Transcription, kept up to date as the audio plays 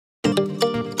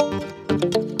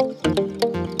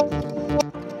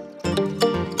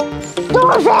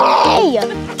Dorothy!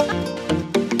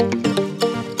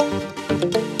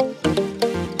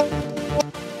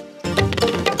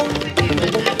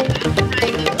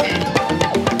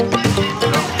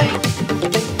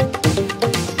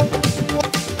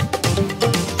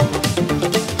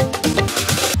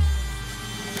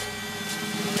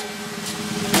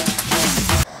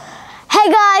 Hey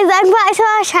guys, welcome back to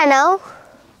our channel.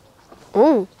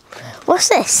 Ooh, what's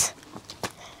this?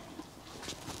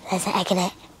 There's an egg in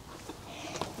it.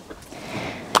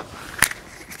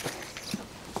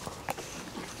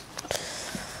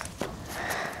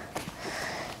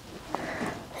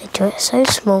 They do it so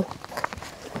small.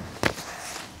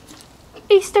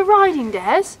 Easter riding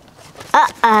dares?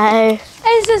 Uh-oh.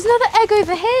 There's another egg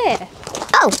over here.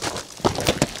 Oh.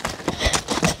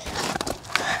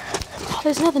 Oh,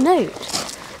 there's another note.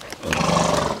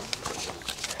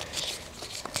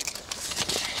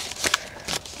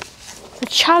 The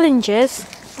challenges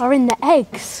are in the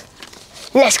eggs.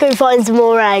 Let's go find some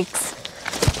more eggs.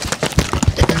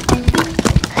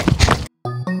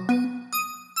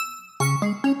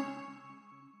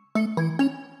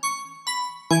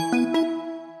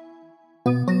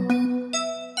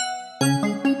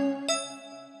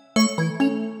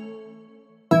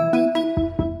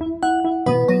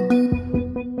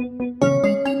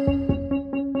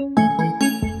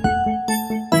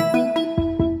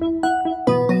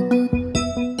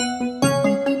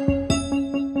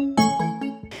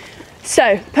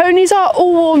 So, ponies are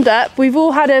all warmed up. We've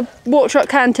all had a walk, trot,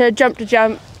 canter, jump to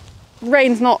jump.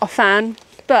 Rain's not a fan,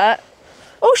 but...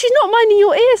 Oh, she's not minding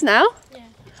your ears now. Yeah.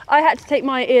 I had to take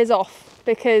my ears off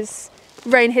because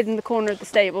Rain hid in the corner of the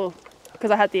stable because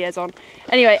I had the ears on.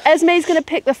 Anyway, Esme's going to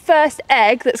pick the first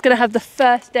egg that's going to have the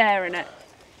first dare in it.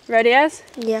 Ready, Es?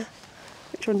 Yeah.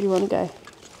 Which one do you want to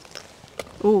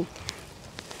go? Ooh.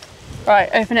 Right,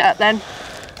 open it up then.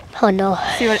 Oh no.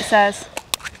 See what it says.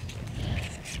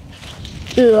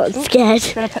 Ooh, I'm scared.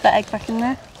 I'm going to put that egg back in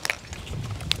there.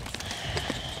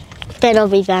 Then I'll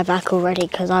be there back already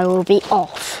because I will be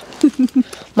off.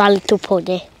 My little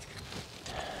pony.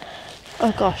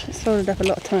 Oh gosh, it's folded up a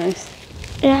lot of times.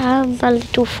 Yeah, my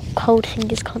little cold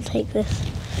fingers can't take this.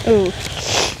 Ooh.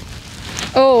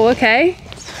 Oh, okay.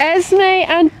 Esme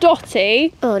and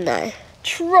Dottie Oh no.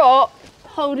 trot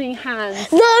holding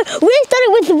hands. No, we've done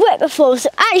it with the whip before, so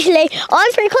actually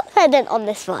I'm pretty confident on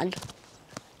this one.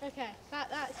 Okay,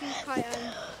 that seems quite...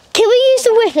 Can we use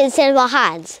the whip instead of our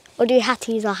hands? Or do we have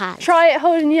to use our hands? Try it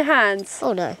holding your hands.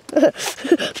 Oh no.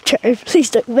 Joe, please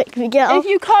don't make me get off. If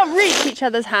you can't reach each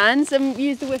other's hands, then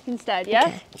use the whip instead, yeah?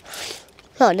 Okay.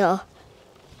 Oh no.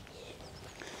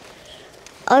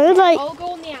 I would like... I'll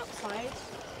go on the outside.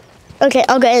 Okay,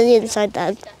 I'll go on the inside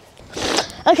then.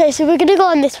 Okay, so we're going to go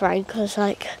on this road because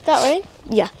like... That way?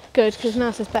 Yeah. Good, because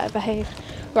Mouse is better behaved.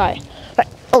 Right. Right.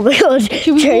 Oh my god.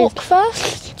 Should we walk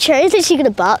first? Cherry's actually going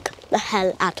to bark the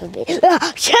hell out of me.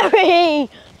 Ah, Cherry!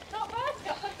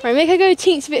 Right, make her go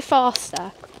teens a bit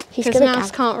faster. Because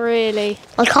Mouse can't really...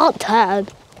 I can't turn.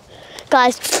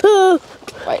 Guys.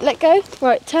 Right, let go.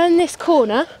 Right, turn this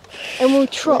corner and we'll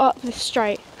trot up this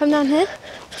straight. Come down here.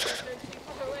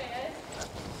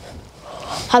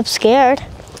 I'm scared.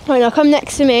 Right, now come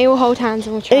next to me, we'll hold hands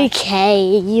and we'll try.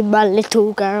 Okay, my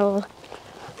little girl.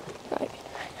 Right.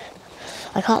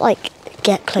 I can't like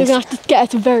get close. You're going to have to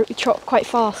get her to trot quite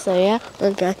fast though, yeah?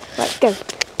 Okay. Right, go.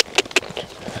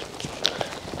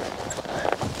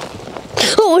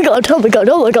 Oh my god, oh my god,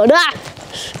 oh my god. Ah!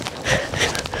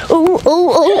 Oh,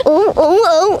 oh, oh, oh,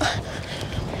 oh,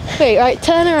 oh. Wait, right,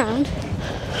 turn around.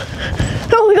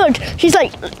 Oh my god, she's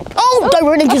like, oh, don't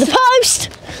run into the post.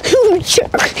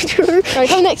 Right,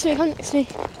 come next to me, come next to me.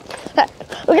 Right,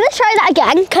 we're going to try that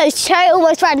again because Cherry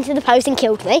almost ran into the post and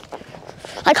killed me.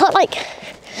 I can't like,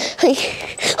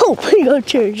 oh my god,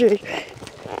 Cherry.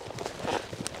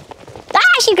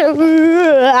 Ah, she's going to...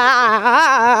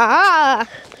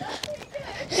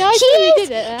 Yeah, I see you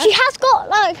did it, She has got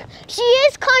like, she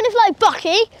is kind of like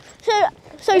Bucky.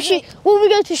 So she, when we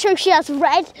go to show, she has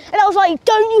red. And I was like,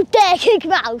 don't you dare kick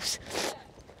Mouse.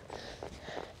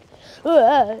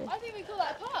 I think we call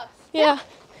that a pass. Yeah.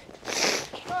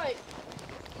 Right.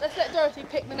 Let's let Dorothy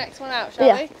pick the next one out,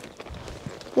 shall we?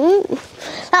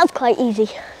 That was quite easy.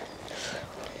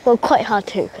 Well, quite hard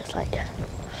too, because like...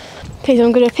 Okay, so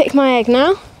I'm going to pick my egg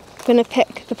now. I'm going to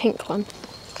pick the pink one.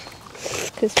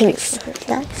 Pink's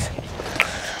nice.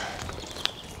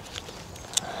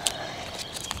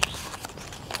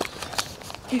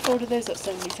 You folded those up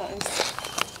so many times.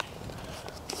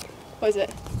 What is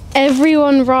it?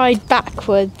 Everyone ride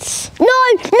backwards.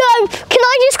 No, can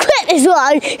I just quit this one?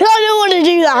 I don't want to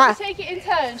do that. Let's take it in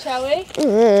turn, shall we? Do you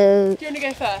want to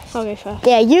go first? I'll go first.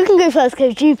 Yeah, you can go first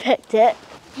because you picked it.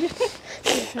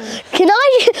 Can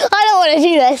I? I don't want to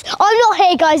do this. I'm not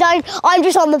here, guys. I'm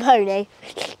just on the pony.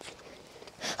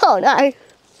 Oh no,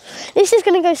 this is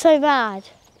gonna go so bad.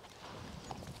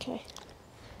 Okay.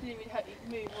 You mean how you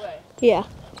move away? Yeah.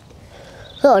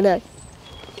 Oh no.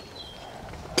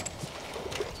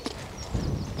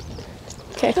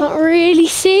 Okay, I can't really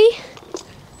see.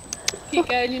 Keep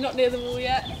going. You're not near the wall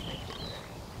yet.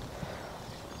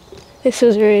 This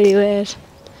was really weird.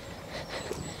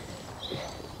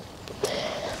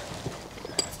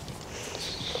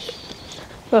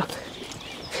 Oh,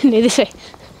 no, this way.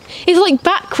 It's like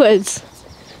backwards,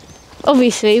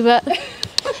 obviously, but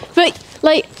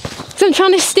like, so I'm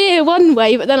trying to steer one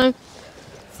way, but then I'm.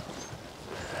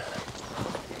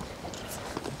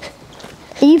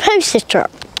 Are you posted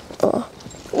truck? Oh.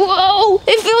 Whoa!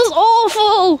 It feels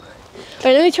awful.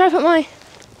 Right, let me try to put my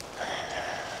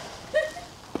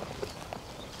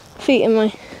feet in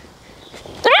my.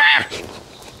 Ah!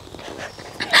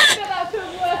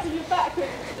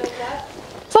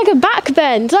 It's like a back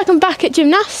bend. It's like I'm back at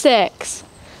gymnastics.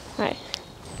 Right.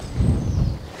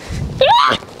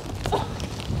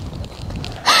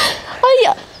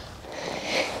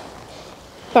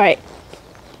 Right.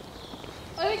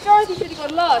 I think Dorothy should have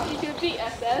gone last. She should have beat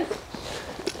us then.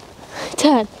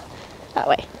 Turn. That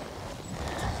way.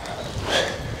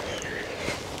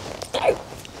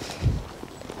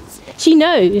 She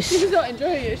knows. She's not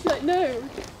enjoying it. She's like, no.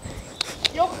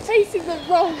 You're facing the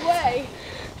wrong way.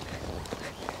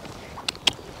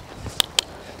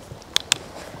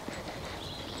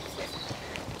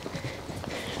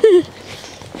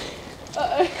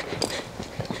 Uh-oh.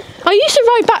 I used to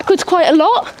ride backwards quite a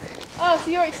lot. Oh,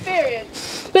 so you're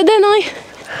experienced. But then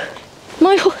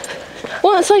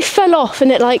once I fell off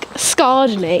and it like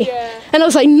scarred me. Yeah. And I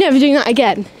was like, never doing that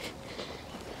again.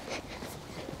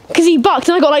 Because he bucked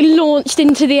and I got like launched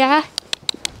into the air.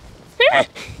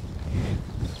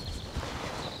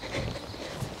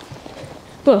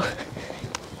 Whoa.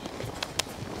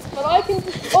 But I can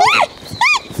just... Oh.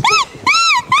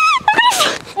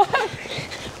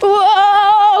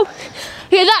 Whoa!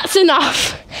 Yeah, that's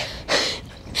enough.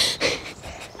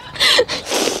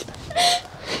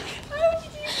 How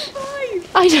did you survive?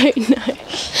 I don't know.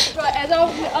 Right, Ed,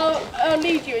 I'll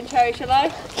lead you in Cherry, shall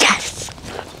I? Yes.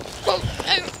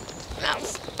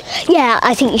 Yeah,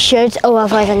 I think you should, or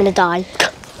otherwise I'm going to die.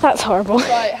 That's horrible.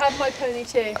 Right, have my pony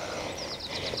too.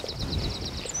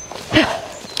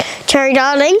 Cherry,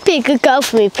 darling, be a good girl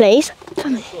for me, please.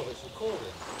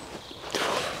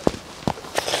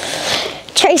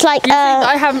 Cherry's like, you think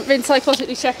I haven't been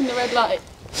psychotically checking the red light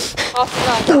after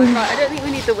that? Right, I don't think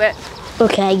we need the whip.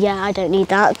 Okay, yeah, I don't need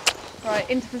that. Right,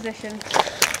 into position.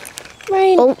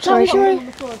 Rain. Oh, sorry.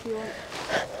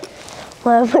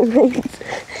 Where are my reins?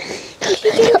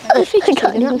 If you did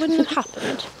that wouldn't have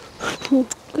happened.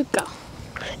 Good girl.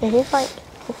 It is like...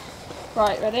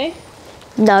 Right, ready?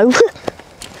 No.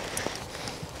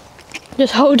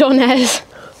 Just hold on, Ez.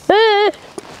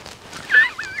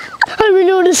 I'm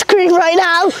really on the screen right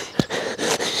now.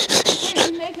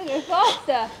 You make it go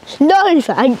faster. No,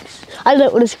 thanks. I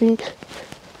don't want to scream.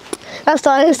 That's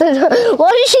why I said,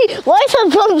 why is her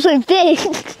bum so big?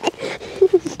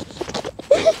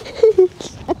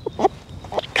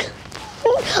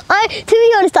 To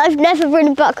be honest, I've never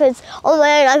ridden backwards on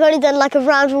my own. I've only done like a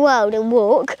round the world and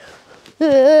walk.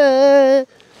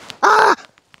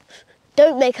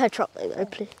 Don't make her trot though,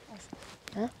 please.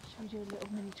 Huh? Should we do a little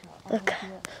mini trot? Okay.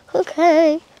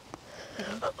 Okay.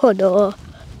 Oh no.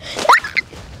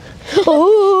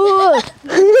 Oh.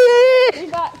 Lean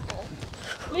back.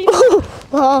 Lean back.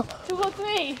 Oh. Towards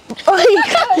me.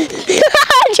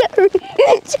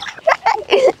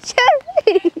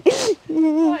 Cherry.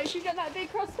 Right, should we get that big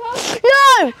crossbar?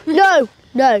 No.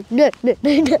 Right,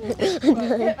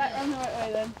 get back round the right way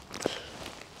then.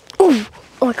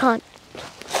 Oh, I can't.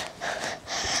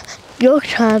 Your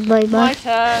turn, my man. My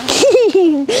turn.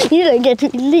 You don't get to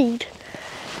lead.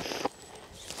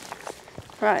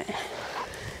 Right.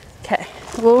 Okay.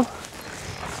 Well.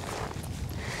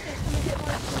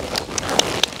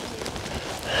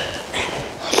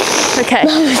 Okay.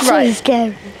 That was right. so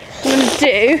scary.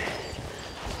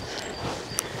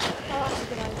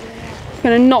 I'm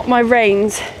gonna knock my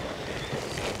reins.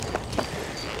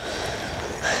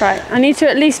 Right. I need to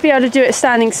at least be able to do it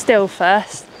standing still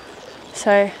first.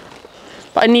 So,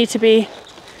 but I need to be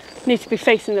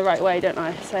facing the right way, don't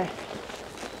I? So,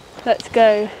 let's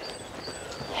go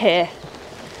here.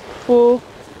 Wall.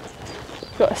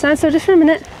 Got to stand still just for a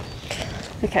minute.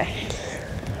 Okay.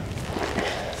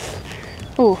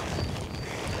 Oh.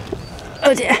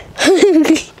 Oh dear.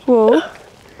 Whoa.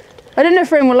 I don't know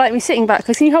if Rain will like me sitting back,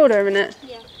 because can you hold her a minute?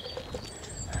 Yeah.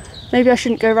 Maybe I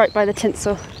shouldn't go right by the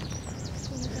tinsel.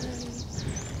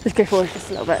 Just go forward just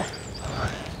a little bit.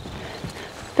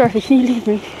 Dorothy, can you leave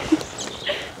me?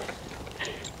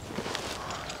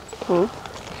 Oh.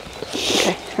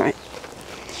 Okay, right.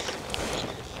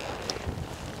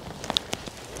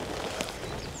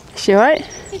 Is she alright?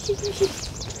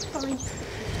 She's fine.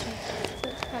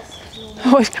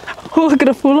 Oh, I'm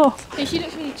gonna fall off. Yeah, she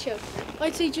looks really chill.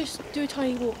 I'd say just do a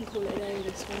tiny walk and call it a day with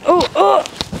this one. Oh.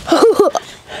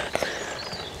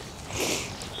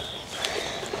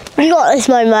 You got this,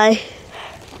 Momo.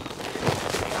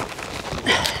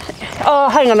 Oh,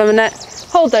 hang on a minute.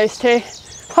 Hold those two.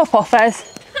 Hop off, Ez.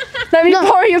 Let me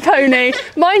borrow your pony.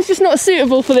 Mine's just not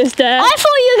suitable for this dare. I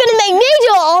thought you were going to make me do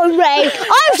it on Ray.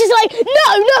 I was just like, no,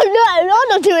 I'm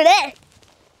not doing it.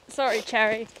 Sorry,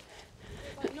 Cherry.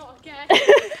 Like, not again.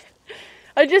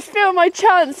 I just feel my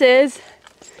chances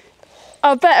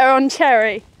are better on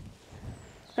Cherry.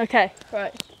 Okay,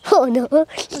 right. Oh no.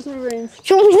 Where's my rooms?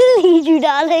 Do you want me to lead you,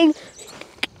 darling?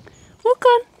 Walk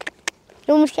on.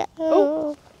 You almost get.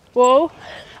 Oh. Whoa.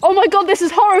 Oh my god, this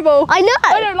is horrible. I know.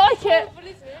 I don't like it.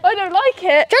 I don't like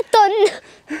it. Just done,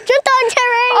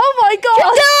 Cherry. Oh my god.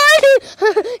 Just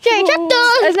done. Cherry, just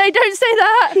done. Esme, don't say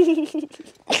that.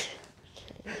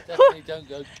 Definitely don't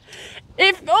go.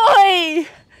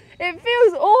 It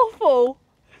feels awful.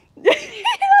 You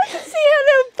can see her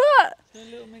little butt. A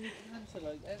little mini cancer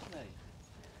like Esme.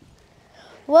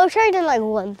 Well, Cherry done like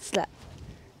one step.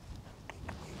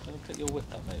 Don't put your whip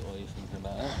up, mate, while you're thinking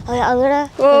about it. Okay, I'm gonna.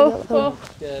 Whoa.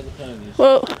 Scare the ponies.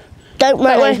 Whoa. Don't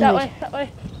run over me. That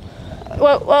way.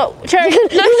 Whoa, Cherry. No,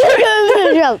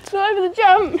 Not not over the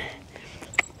jump.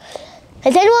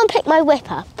 Has anyone picked my whip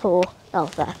up or? Oh,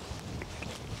 there.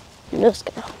 Let's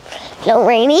go. Little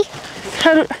Rainy.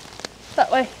 That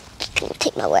way.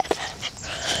 Take my whip.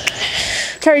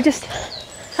 Cherry, just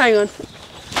hang on.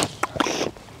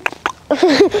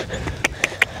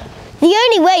 The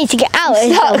only way to get out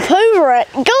is jump over it.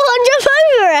 Go on, jump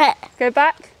over it. Go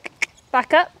back.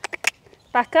 Back up.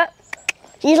 Back up.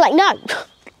 He's like, no.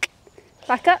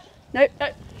 Back up. No. No.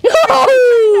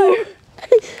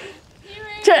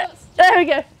 There we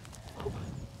go.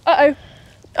 Uh-oh.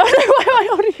 Oh no, why am I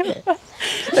holding him?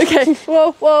 Okay,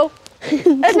 whoa.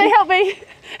 Esme, help me.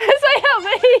 Esme, help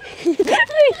me.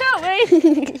 Please help me.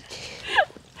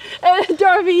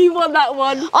 Dorothy, you won that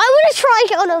one. I want to try and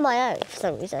get on my own for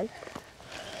some reason.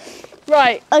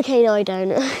 Right. Okay, no, I don't.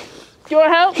 Do you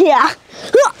want help? Yeah.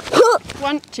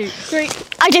 1, 2, 3.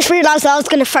 I just realised I was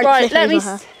going to front flip over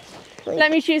her.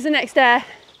 Let me choose the next dare.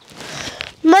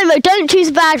 Momo, don't choose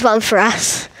a bad one for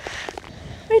us.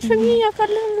 Wait for me, I've got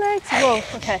little legs. Whoa,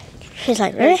 okay. She's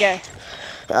like, There we really? go.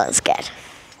 Oh, that's good.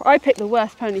 I picked the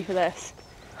worst pony for this.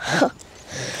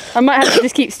 I might have to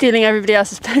just keep stealing everybody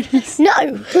else's ponies.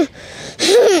 No.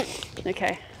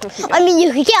 Okay. Off you go. I mean,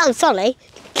 you could get on Solly.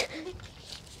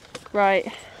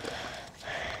 Right.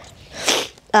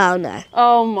 Oh, no.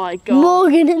 Oh my god.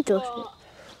 Morgan and Dorothy.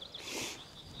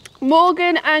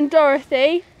 Morgan and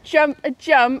Dorothy jump a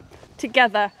jump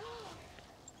together.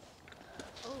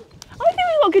 I think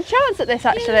we've got a good chance at this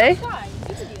actually.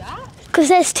 Because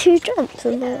there's 2 jumps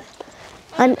in there.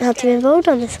 I didn't have to be involved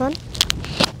on this one.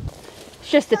 It's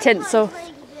just the tinsel.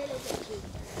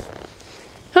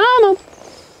 Come on.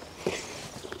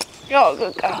 Oh,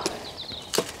 good girl.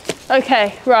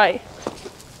 Okay, right.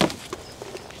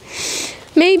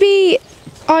 Maybe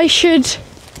I should.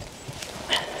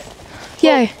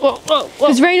 Yeah, Whoa.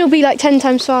 because Rain will be like 10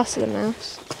 times faster than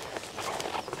Mouse.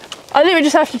 I think we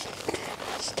just have to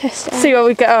Let's test it out. see where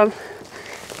we get on.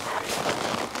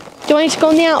 Do I need to go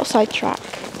on the outside track?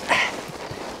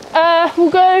 We'll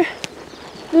go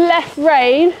left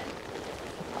Rain.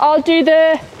 I'll do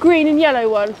the green and yellow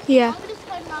one. Yeah.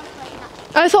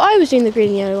 I thought I was doing the green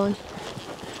and yellow one.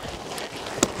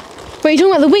 Wait, you're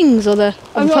talking about the wings or the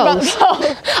I'm not about the poles?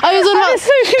 pole. I was on I about. was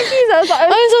so confused. I was like, I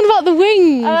was on about the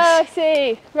wings. I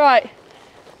see. Right.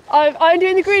 I'm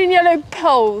doing the green and yellow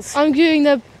poles. I'm doing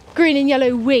the green and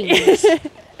yellow wings. There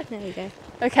we go.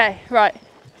 Okay, right.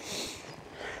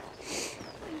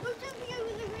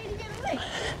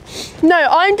 No,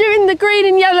 I'm doing the green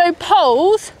and yellow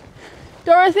poles.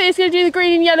 Dorothy is going to do the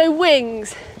green and yellow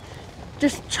wings.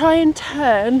 Just try and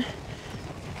turn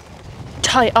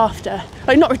tight after.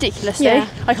 Like, not ridiculously. Yeah.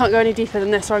 I can't go any deeper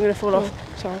than this or I'm going to fall off.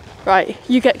 Sorry. Right,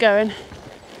 you get going.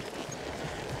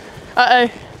 Uh-oh.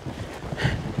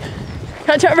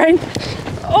 Catch up, Rain.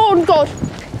 Oh, God.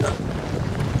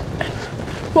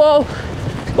 Whoa.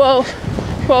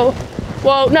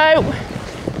 No.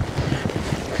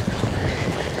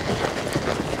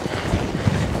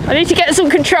 I need to get some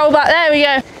control back. There we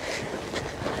go.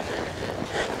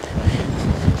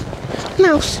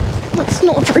 Mouse, that's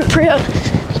not appropriate.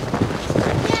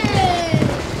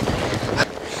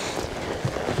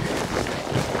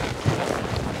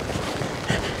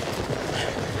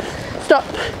 Stop.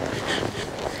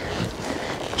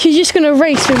 She's just gonna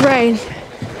race with rain.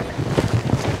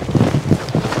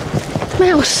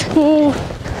 Mouse. Oh.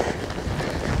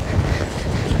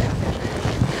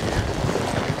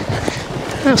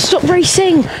 Mouse, stop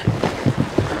racing.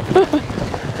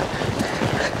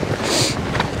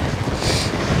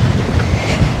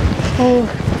 Oh.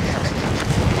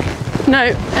 No,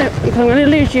 I'm going to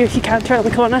lose you if you can't turn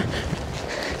the corner.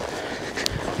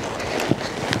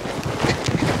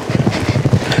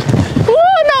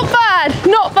 Oh, not bad,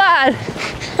 not bad.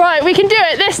 Right, we can do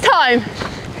it this time.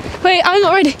 Wait, I'm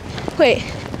not ready. Wait.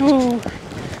 Ooh.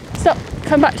 Stop,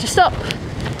 come back to stop.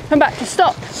 Come back to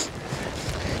stop.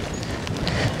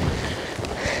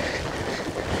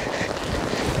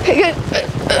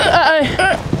 Uh-oh.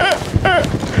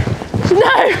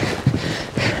 No!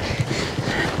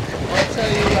 I'll tell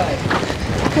you later.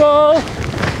 Whoa!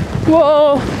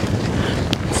 Whoa!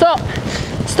 Stop!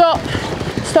 Stop!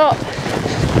 Stop!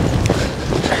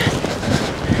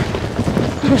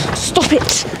 Stop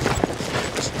it.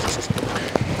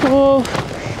 Whoa!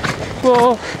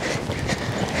 Whoa!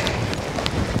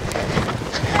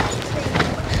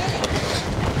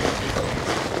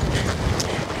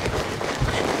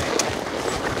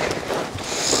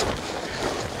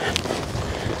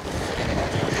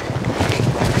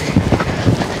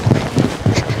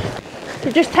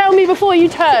 Just tell me before you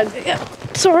turn.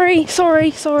 Sorry.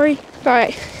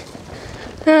 Right.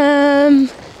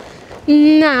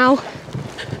 Now.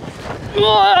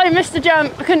 Oh, I missed the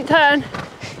jump. I couldn't turn.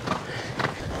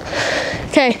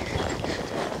 Okay.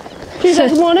 Should I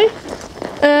some warning?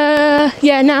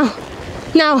 Yeah, now.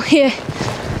 Now, here.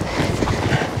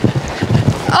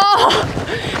 Oh!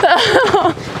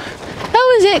 That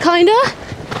was it, kinda.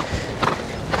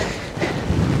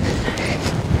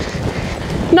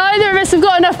 Neither of us have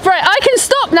got enough brake. I can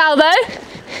stop now though.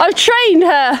 I've trained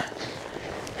her.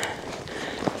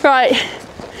 Right.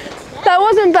 That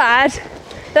wasn't bad.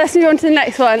 Let's move on to the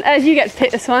next one. Ez, you get to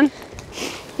pick this one.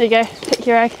 There you go. Pick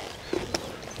your egg.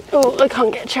 Oh, I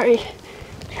can't get Cherry.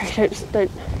 Cherry,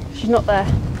 don't. She's not there.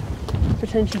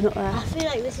 Pretend she's not there. I feel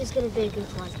like this is going to be a good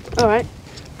one. All right.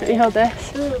 Let me hold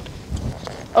this.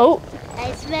 Oh.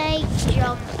 Let's make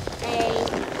jump a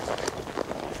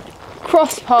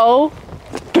Cross pole.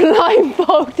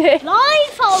 Blindfolded.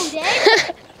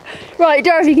 blindfolded. Right,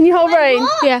 Dorothy, can you hold rein?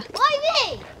 What? Yeah. Why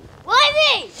me? Why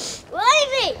me? Why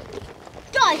me?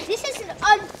 Guys, this isn't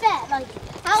unfair. Like,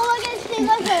 how am I going to steal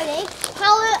my pony?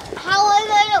 How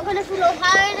am I not going to fall off?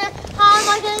 How am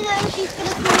I going to know if she's going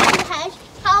to fall into the hedge?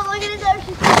 How am I going to know if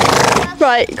she's going to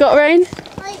Right, got rein?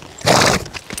 like,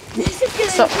 this is going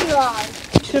Stop. to be hard.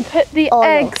 Should put the Oh, no.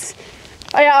 eggs.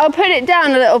 Oh yeah, I'll put it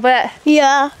down a little bit.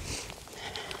 Yeah.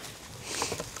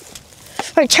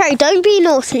 Right, Cherry, don't be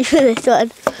naughty for this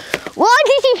one. Why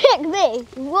did you pick me?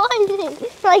 Why did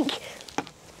it, like,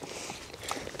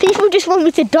 people just want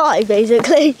me to die,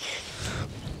 basically.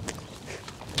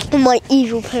 And my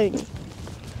evil pony.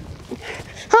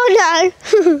 Oh no!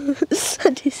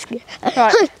 I'm too scared.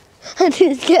 Right. I'm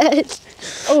too scared.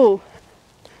 Oh,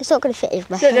 It's not going to fit in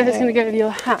my don't know if it's hair. going to go with your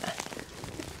hat.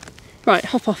 Right,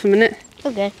 hop off a minute.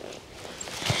 Okay.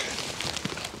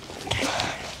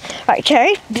 Right,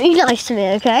 Cherry, be nice to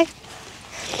me, okay?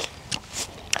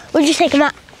 We'll just take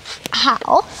my hat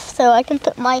off so I can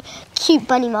put my cute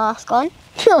bunny mask on.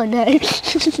 Oh no.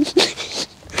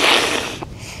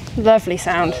 Lovely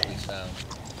sound. Lovely sound.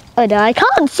 Oh no, I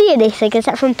can't see anything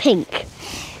except from pink.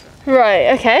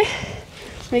 Right, okay.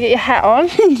 Let me get your hat on.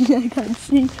 I can't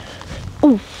see.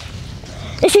 Ooh.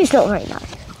 This is not very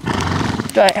nice.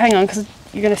 Right, hang on, because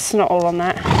you're going to snot all on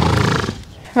that.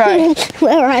 Right.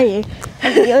 Where are you?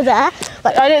 You're there.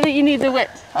 Like, I don't think you need the whip.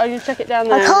 I'll just chuck it down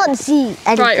there. I can't see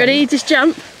anything. Right, ready? Just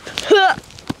jump. I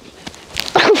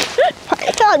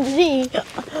can't see.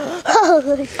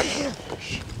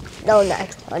 No, no.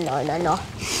 Oh, no, no, no.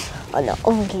 Oh, no.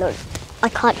 Oh, no. I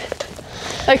can't.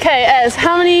 Okay, Ez,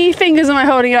 how many fingers am I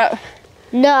holding up?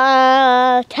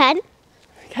 No, 10.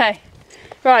 Okay.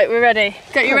 Right, we're ready.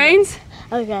 Got your reins?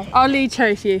 Okay. I'll lead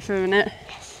Cherry for you for a minute.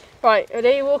 Right,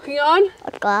 ready? Walking on?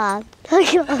 I can't.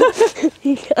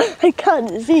 I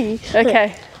can't see.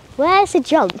 Okay. Where's the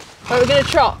jump? Right, we're going to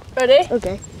trot. Ready?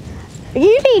 Okay. Are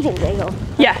you leading me or?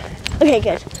 Yeah. Okay,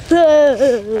 good.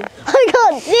 I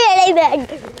can't see anything.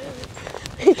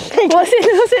 What's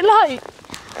it like?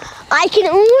 I can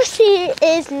almost see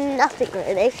is nothing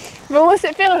really. Well, what's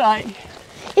it feel like?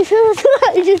 It feels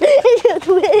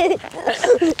weird.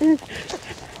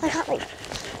 I can't like.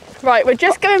 Right, we're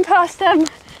just going past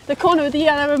the corner with the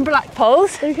yellow and black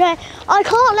poles. Okay, I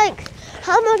can't like.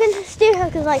 How am I going to steer her?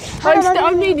 Because like,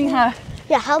 I'm leading her.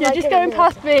 Yeah, how am I You're just going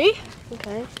past me.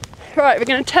 Okay. Right, we're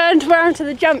going to turn around to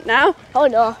the jump now. Oh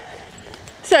no.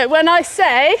 So when I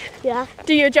say, Yeah.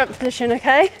 do your jump position,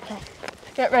 okay? Okay.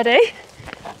 Get ready.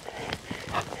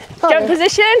 Oh, Jump no.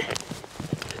 position.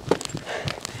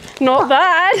 Not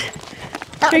bad.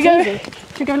 That Should was we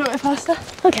easy. go a little bit faster?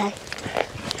 Okay.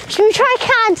 Should we try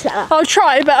canter? I'll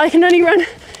try, but I can only run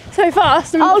so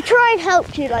fast. I'll try and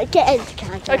help you like get into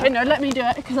canter. Okay, no, let me do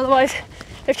it, because otherwise,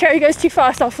 if Cherry goes too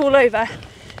fast, I'll fall over.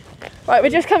 Right, we're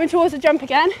just coming towards the jump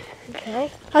again.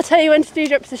 Okay. I'll tell you when to do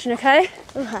jump position, okay?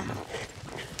 Okay.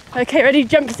 Okay, ready,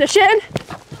 jump position.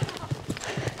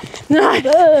 No. I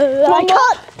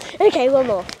can't. Okay, one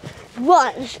more.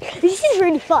 One. This is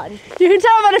really fun. You can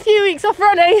tell I've had a few weeks off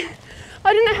running.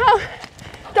 I don't know how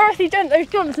Dorothy jumped those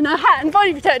jumps in her hat and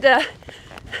body protector.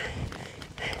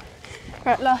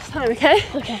 Right, last time, okay?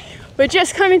 Okay. We're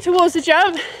just coming towards the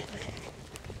jump.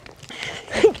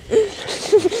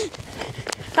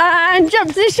 And jump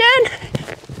position.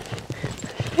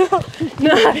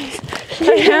 Nice.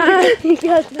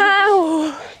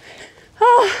 Ow.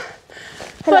 Oh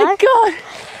my God.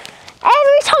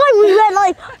 Every time we went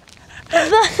like,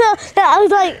 I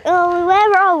was like, oh,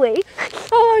 where are we?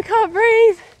 Oh, I can't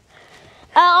breathe.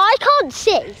 I can't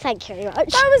see. Thank you very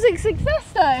much. That was a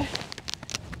success though.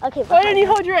 Okay. Why don't you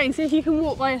hold your rein, see if you can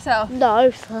walk by yourself?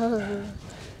 No.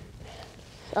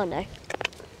 Oh no.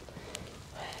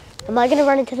 Am I going to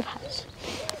run into the house?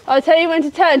 I'll tell you when to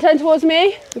turn. Turn towards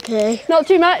me. Okay. Not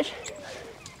too much.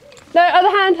 No, other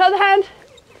hand, other hand.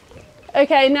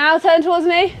 Okay, now turn towards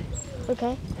me.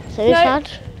 Okay. So this hand.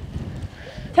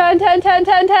 Turn, turn, turn,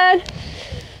 turn, turn.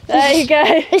 There you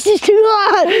go. This is too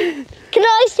hard. Can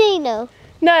I see now?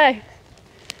 No.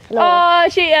 No. Oh,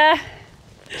 cheater.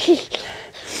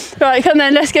 Right, come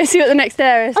then, let's go see what the next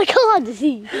area is. I can't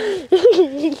see.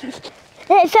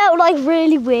 It felt like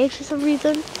really weird for some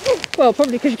reason. Well,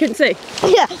 probably because you couldn't see.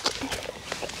 Yeah.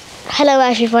 Hello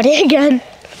everybody again.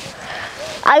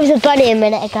 I was a bunny a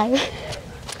minute ago.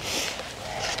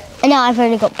 And now I've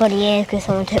only got bunny ears because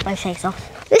someone took my face off.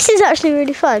 This is actually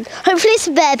really fun. Hopefully it's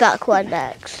a bareback one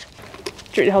next. Do you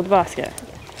want me to hold the basket?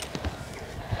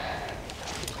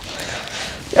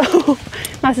 Oh,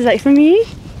 Matt, is that for me?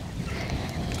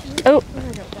 Oh.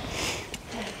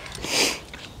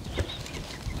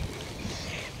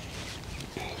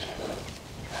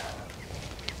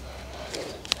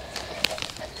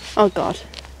 Oh God.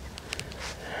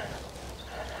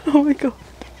 Oh my God.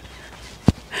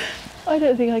 I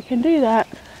don't think I can do that.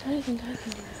 I don't think I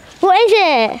can do it. What is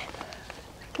it?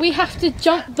 We have to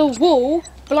jump the wall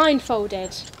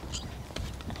blindfolded.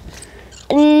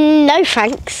 No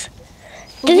thanks.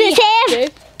 Does it say?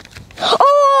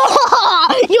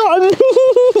 Oh, you're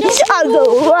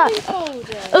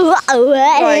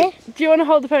Right, do you want to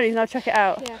hold the ponies and I'll check it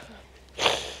out? Yeah.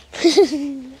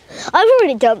 I've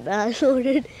already done that.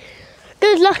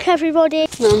 Good luck, everybody.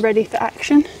 Now I'm ready for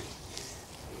action.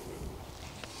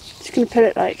 Just going to put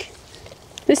it like,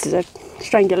 this is a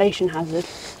strangulation hazard.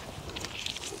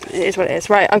 It is what it is.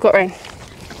 Right, I've got rain.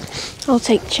 I'll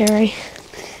take Cherry.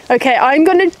 Okay, what I'm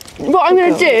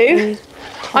gonna do,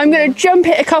 I'm gonna jump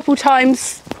it a couple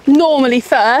times normally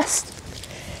first.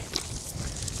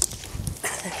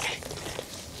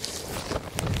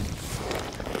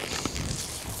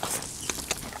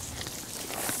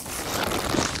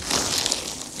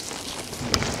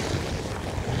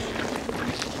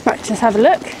 Right, just have a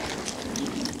look.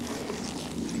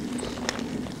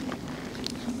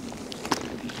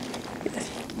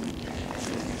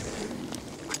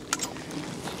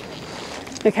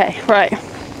 Okay, right.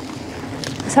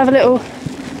 Let's have a little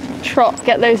trot,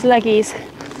 get those leggies.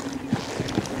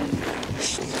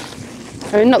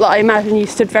 I mean, not that I imagine you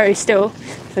stood very still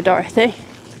for Dorothy.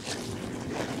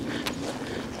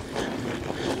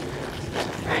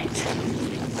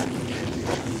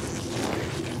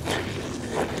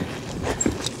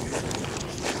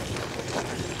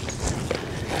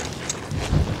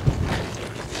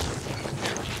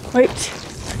 Right.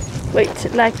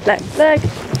 Wait, leg.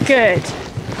 Good.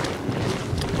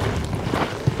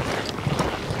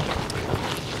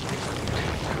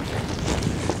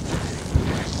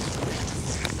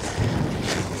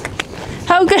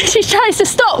 How good she tries to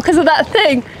stop because of that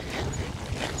thing.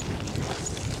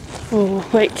 Oh,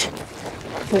 wait.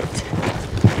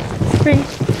 3.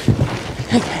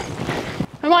 Okay.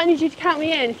 I might need you to count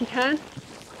me in if you can.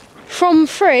 From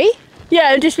 3?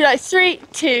 Yeah, it'll just be like 3,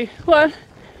 2, 1.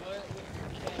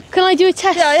 Can I do a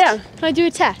test? Yeah, I am. Can I do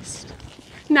a test?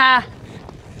 Nah.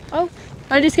 Oh.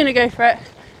 I'm just gonna go for it.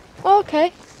 Oh,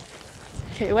 okay.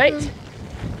 Okay, wait.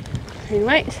 Rain,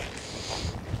 wait.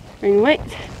 Rain, wait.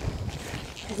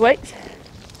 Wait.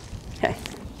 Okay.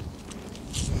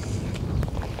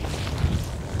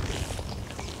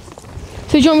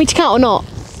 So do you want me to count or not?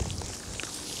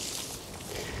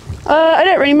 I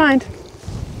don't really mind.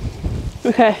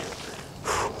 Okay.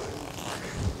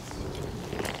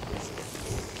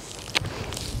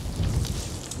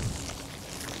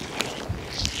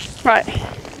 Right.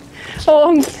 Oh,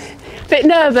 I'm a bit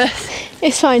nervous.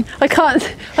 It's fine. I can't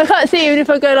see even if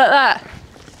I go like that.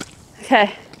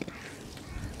 Okay.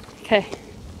 Okay.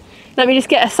 Let me just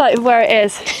get a sight of where it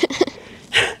is.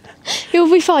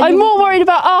 You'll be fine. I'm more worried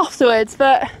about afterwards,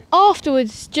 but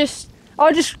Afterwards, just...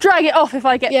 I'll just drag it off if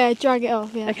I get... Yeah, drag it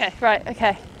off, yeah. Okay, right,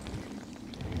 okay.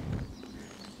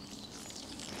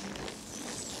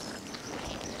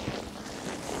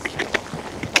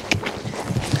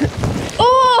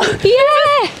 Oh!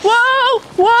 Yeah! Whoa!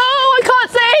 Whoa! I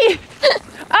can't see!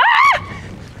 Ah!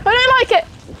 I don't like it!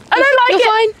 I don't like You're it!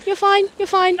 fine, you're fine, you're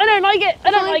fine. I don't like it!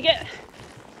 I don't Fine. like it!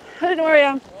 I don't know where I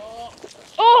am.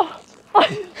 Oh! I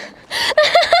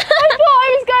thought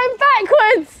I was going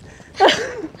backwards!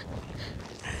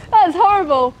 That's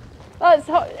horrible.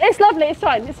 It's lovely, it's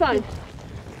fine, it's fine.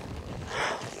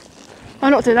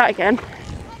 I'll not do that again.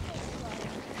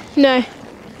 No.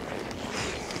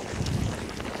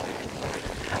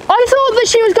 I thought that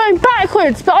she was going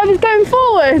backwards, but I was going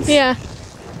forwards. Yeah.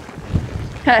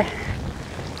 Okay.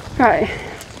 Right.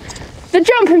 The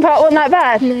jumping part wasn't that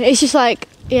bad. No, it's just like,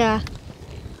 yeah.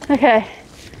 Okay.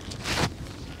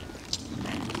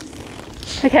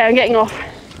 Okay, I'm getting off.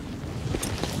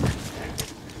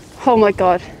 Oh my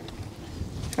god.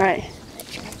 Right.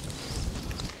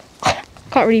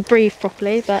 Can't really breathe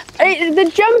properly, but...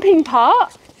 The jumping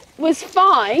part was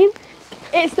fine.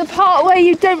 It's the part where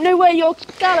you don't know where you're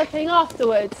galloping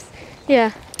afterwards.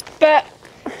 Yeah. But,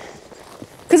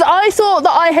 because I thought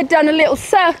that I had done a little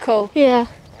circle. Yeah.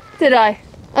 Did I?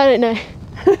 I don't know.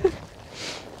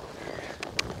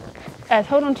 Ed,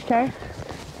 hold on to Joe.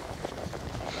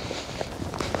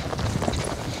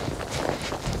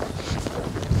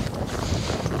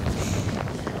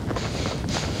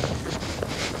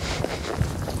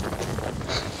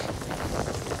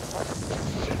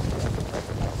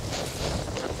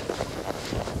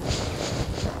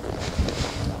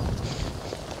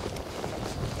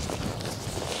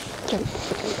 Jump,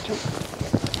 jump,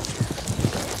 jump.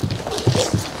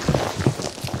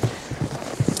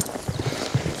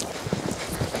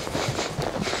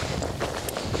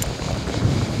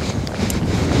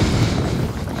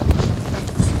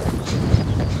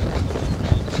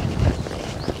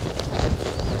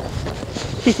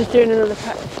 She's just doing another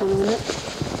practice one a minute.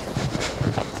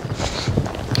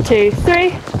 2, 3.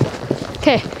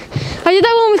 Okay. I did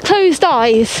that one with closed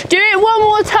eyes. Do it one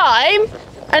more time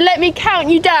and let me count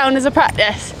you down as a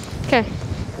practice. Okay.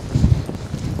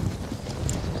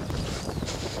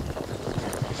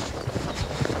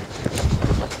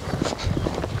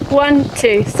 One,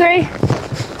 2, 3.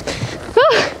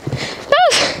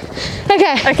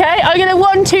 Okay. Okay, I'm gonna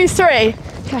 1, 2, 3.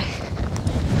 Okay.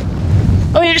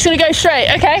 Oh, you're just gonna go straight,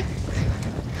 okay?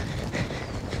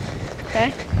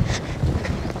 Okay.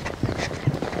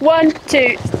 1,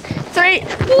 2, 3.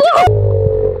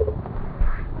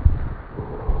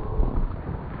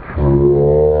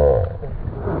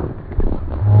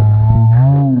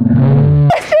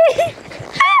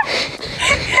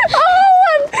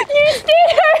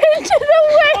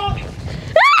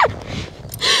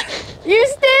 You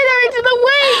steered her into the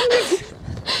wings!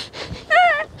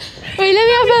 Wait, let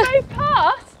me have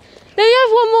let me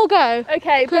have one more go.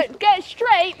 Okay, but get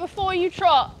straight before you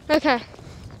trot. Okay.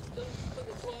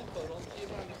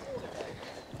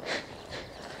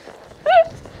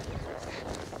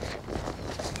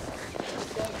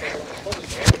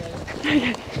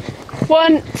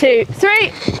 One, 2,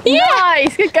 3. Yeah.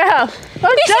 Nice, good girl.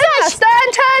 Well This done. is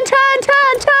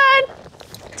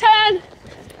Turn.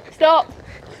 Stop.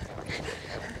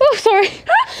 Oh, sorry.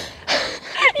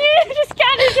 You just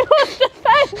scanned towards the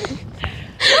fence.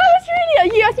 That was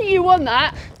really, I think you won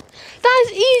that. That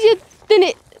is easier than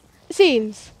it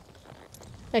seems.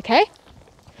 Okay.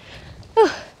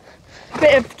 Oh,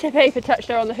 Bit of paper touched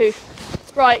her on the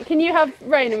hoof. Right, can you have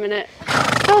Rain a minute?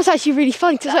 that was actually really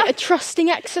fun. 'Cause it's like a trusting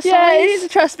exercise. Yeah, it is a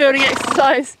trust building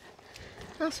exercise.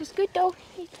 That was good though.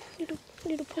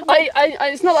 Little pony.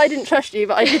 It's not that I didn't trust you,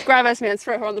 but I did grab Esme and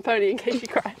throw her on the pony in case you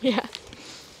cried. Yeah.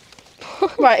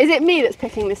 Right, is it me that's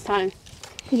picking this time?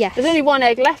 Yes. There's only one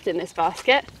egg left in this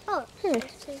basket. Oh,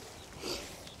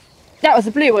 That was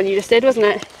the blue one you just did, wasn't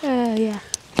it? Yeah.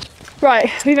 Right,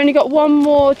 we've only got one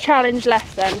more challenge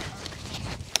left then.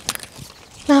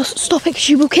 Now stop it, because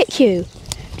she will kick you.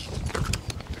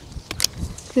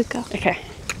 Good girl. Okay,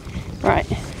 right.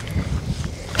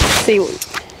 See what.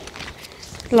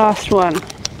 Last one.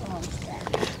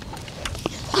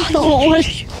 Oh,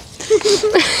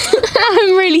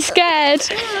 I'm really scared.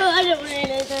 I don't want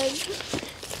anything.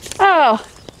 Oh,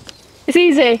 it's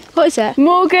easy. What is it?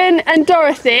 Morgan and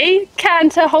Dorothy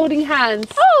canter holding hands.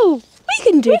 Oh, we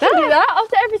can do We that. can do that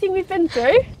after everything we've been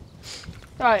through.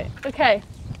 Right, okay.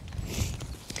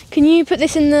 Can you put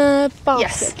this in the basket,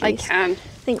 Yes, I please? can.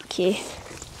 Thank you.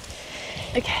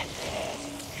 Okay.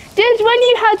 When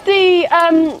you had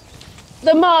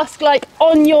the mask like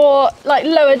on your like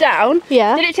lower down,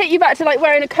 Yeah. did it take you back to like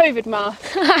wearing a COVID mask?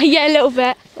 Yeah, a little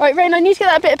bit. Right, Rain, I need to get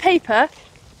that bit of paper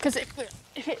because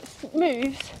if it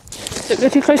moves, don't go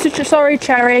too close to sorry,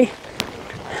 Cherry.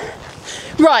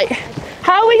 Right,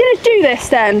 how are we going to do this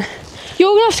then?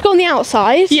 You're gonna have to go on the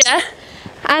outside. Yeah.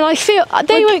 And I feel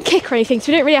they won't kick or anything,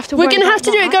 so we don't really have to worry We're going to about have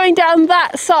to do it that. going down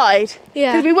that side.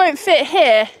 Yeah. Because we won't fit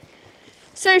here.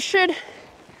 So shall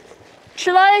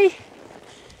I?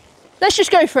 Let's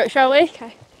just go for it, shall we?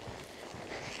 Okay.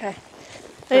 Okay.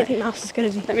 I don't think Mouse is gonna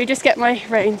be. Let me just get my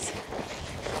reins.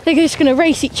 They're just gonna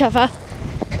race each other.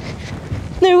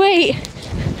 No, wait.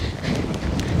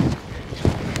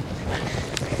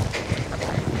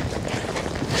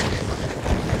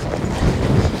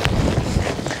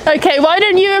 Okay, why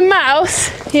don't you and Mouse?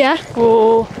 Yeah.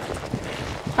 Oh,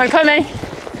 I'm coming.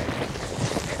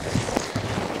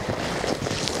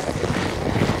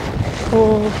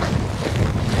 Oh.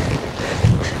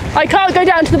 I can't go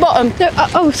down to the bottom. No.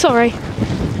 Oh, sorry.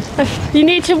 You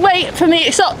need to wait for me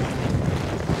to stop.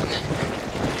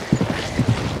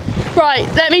 Right,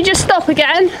 let me just stop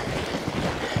again.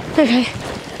 Okay.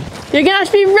 You're gonna have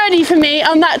to be ready for me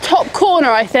on that top corner,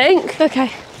 I think, Okay.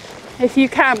 if you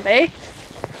can be.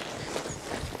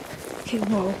 Okay.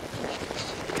 Whoa.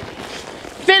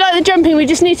 A bit like the jumping, we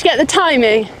just need to get the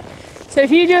timing. So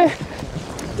if you do.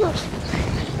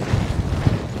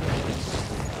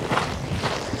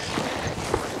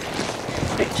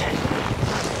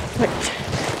 Wait.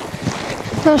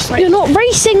 Mouse, you're not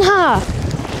racing her.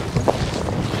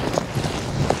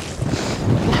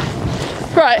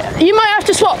 Right, you might have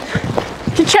to swap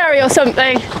to Cherry or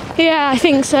something. Yeah, I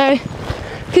think so.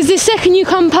 Because the second you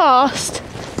come past.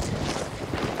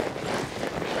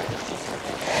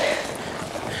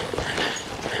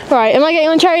 Right, am I getting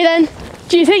on Cherry then?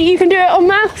 Do you think you can do it on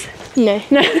Mouse? No.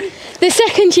 No. The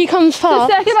second she comes The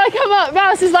past. second I come up,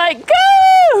 Mouse is like,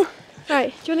 go!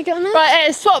 Right, do you want to get on there?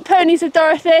 Right, swap ponies with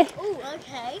Dorothy. Oh,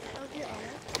 okay. I'll do it on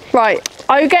it. Right,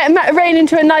 I get Rain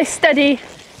into a nice steady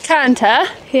canter.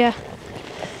 Yeah.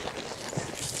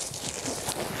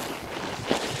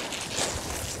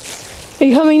 Are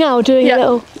you coming now, doing a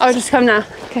little? I'll just come now.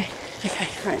 Okay. Okay,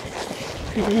 right.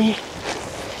 Ready.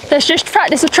 Let's just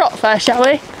practice a trot first, shall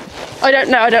we? I don't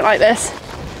like this.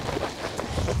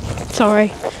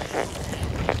 Sorry.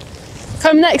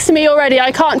 Come next to me already.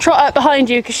 I can't trot up behind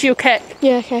you because she'll kick.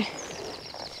 Yeah, okay.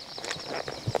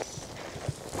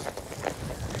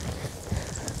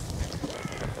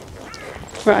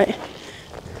 Right.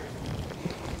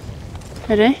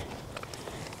 Ready?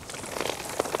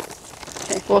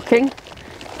 Okay, walking.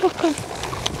 Walk on.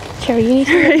 Cherry, you need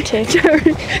to walk too.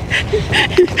 Cherry.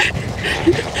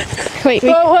 Wait,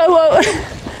 Whoa, whoa, whoa.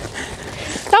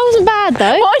 that wasn't bad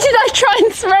though. Why did I try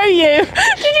and throw you?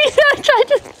 Did you say I tried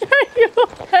to throw you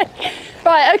away?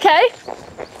 Right, okay.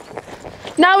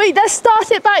 Now let's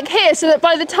start it back here so that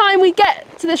by the time we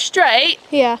get to the straight.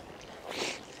 Yeah.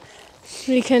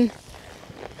 We can.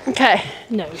 Okay.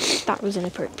 No, that was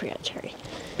inappropriate, Cherry.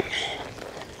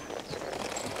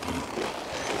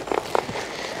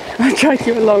 I'll drag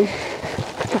you along.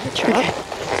 Right, Cherry.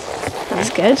 That's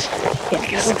good.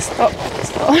 Yeah. Stop.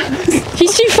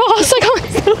 She's too fast. I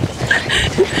can't.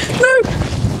 No.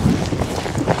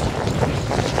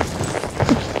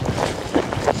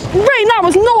 Rain, that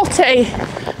was naughty.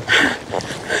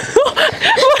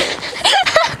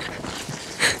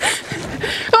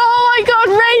 Oh my God,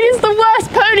 Rain is the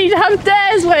worst pony to have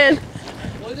dares with.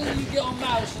 Why don't you get on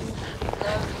Mouse and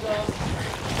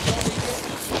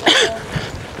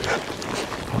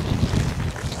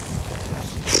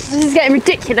This is getting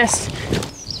ridiculous.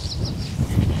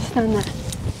 Stand there.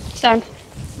 Stand.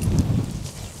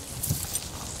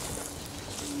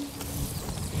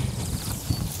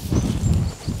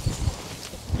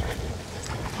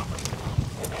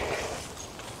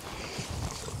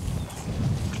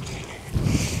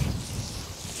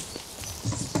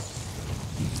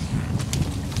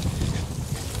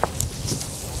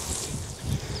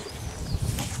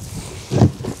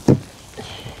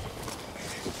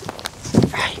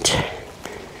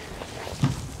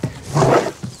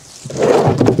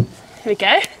 we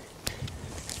go.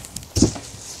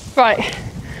 Right.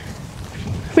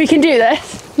 We can do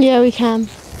this. Yeah, we can.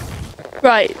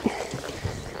 Right.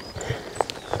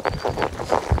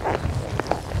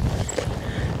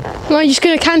 Am I just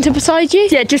going to canter beside you?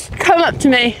 Yeah, just come up to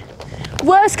me.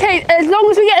 Worst case, as long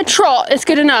as we get a trot, it's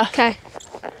good enough. Okay.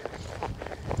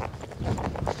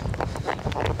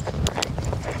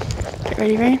 Get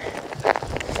ready, Rain.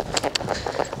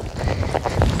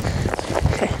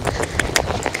 Okay.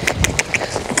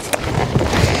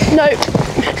 No.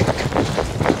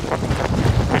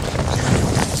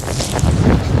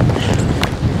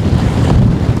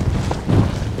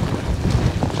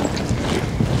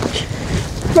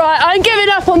 Right, I'm giving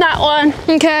up on that one.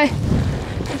 Okay.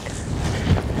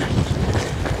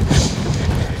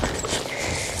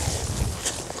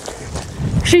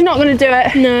 She's not going to do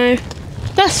it. No.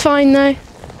 That's fine though.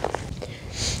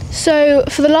 So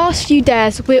for the last few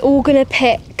dares, we're all going to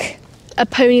pick a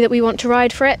pony that we want to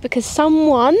ride for it, because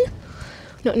someone,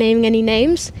 not naming any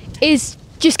names, is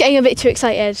just getting a bit too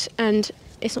excited and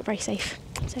it's not very safe.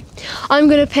 So I'm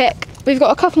going to pick, we've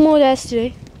got a couple more dares to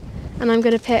do, and I'm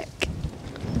going to pick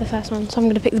the first one. So I'm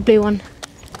going to pick the blue one.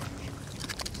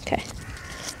 Okay.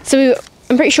 So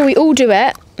I'm pretty sure we all do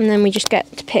it, and then we just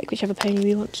get to pick whichever pony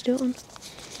we want to do it on.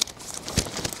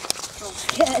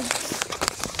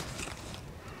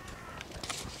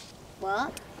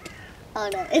 What? Oh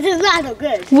no, isn't that not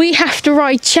good? We have to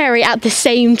ride Cherry at the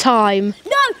same time.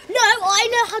 No, I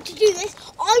know how to do this.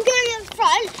 I'm going in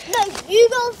front. No, you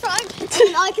go in front, and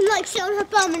then I can like sit on her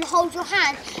bum and hold your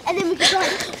hand, and then we can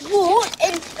like walk.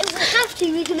 And if we have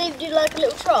to, we can maybe do like a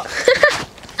little trot.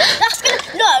 That's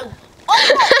gonna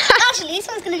actually, this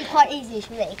one's gonna be quite easy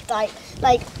for me. Right,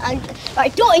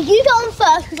 Dottie, you go on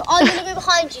first because I'm gonna go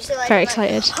behind you, so I Very can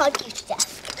excited. hug you to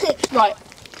death. Right.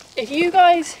 If you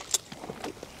guys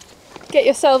get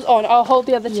yourselves on, I'll hold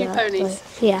the other two ponies.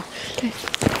 Yeah. Okay.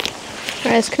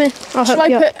 Right, let's come in. I'll Shall help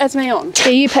you I up. put Esme on? Yeah,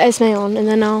 you put Esme on, and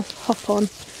then I'll hop on.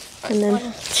 And then... 1,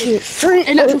 2, 3.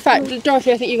 In actual fact,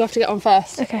 Dorothy, I think you have to get on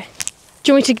first. Okay.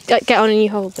 Do you want me to get on and you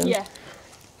hold them? Yeah.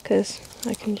 Because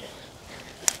I can...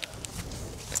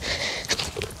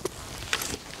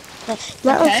 Let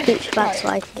us Okay. scooch back so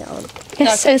I can get on.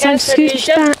 Yes, No, it's time to okay, scooch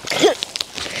so you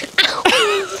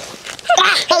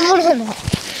back. I'm on her.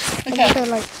 Okay. So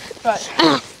like,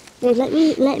 Right. no, let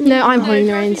me. No, I'm holding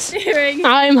the reins. Steering.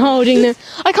 I'm holding them.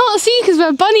 I can't see because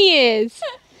where Bunny is.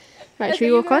 Right, should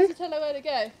we walk on? Tell her where to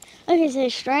go. Okay, so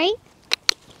straight.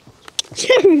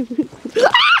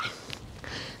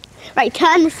 Right,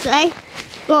 turn this way.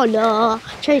 Oh no,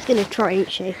 Cherry's gonna try,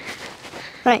 ain't she?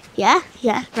 Right, yeah,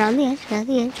 round the edge.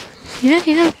 Yeah,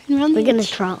 around We're the gonna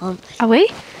edge. try on. Are we?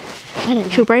 I don't know.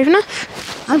 Feel brave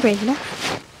enough? I'm brave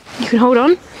enough. You can hold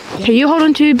on. Okay, you hold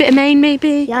on to a bit of mane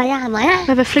maybe. Yeah, I am.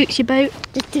 Whoever floats your boat.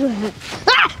 Just do it.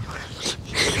 Ah!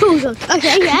 Oh god.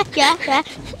 Okay,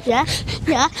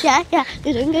 yeah.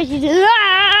 You're doing good,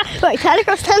 Ah! Right, turn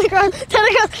across. I'm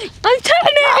turning!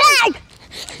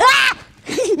 Ah!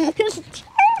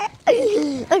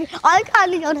 Okay, I'm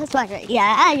currently on her side, right?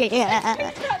 Yeah.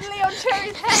 Currently on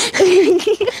Cherry's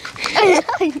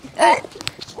head.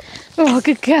 Oh,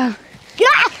 good girl.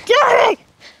 Cherry!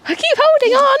 I keep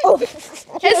holding on. Oh.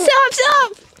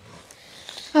 Stop.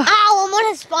 Ow, I'm on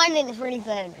her spine and it's really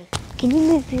burning. Can you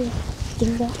move your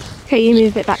finger? Okay, you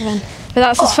move a bit back then. But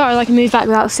that's as far as I can move back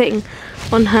without sitting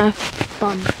on her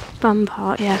bum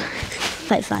part, yeah.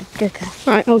 That's fine, good girl.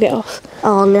 Right, I'll get off.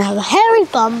 Oh, I'm gonna have a hairy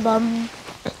bum.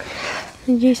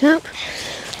 Need you help?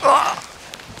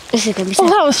 This is gonna be Oh, so.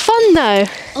 that was fun though.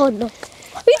 Oh no.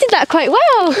 We did that quite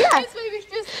well. Yeah.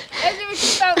 Esme was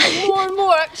just bouncing more and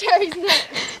more up Cherry's neck.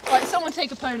 Right, someone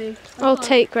take a pony. I'll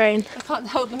take Rain. I can't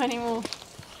hold them anymore.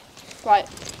 Right.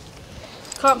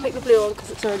 Can't pick the blue one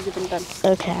because it's already been done.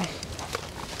 Okay.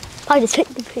 I just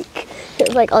picked the pink. It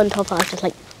was like on top. I was just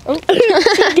like, oh,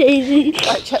 Daisy.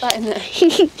 Right, check that in there.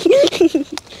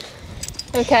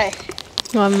 Okay,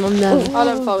 No, I'm there. I'll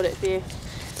unfold it for you.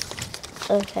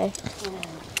 Okay.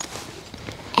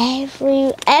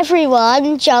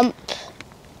 Everyone jump.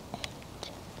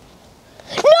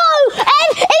 No!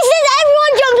 It says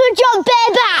everyone jump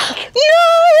bareback. No!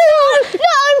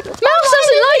 Mouse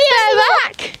doesn't like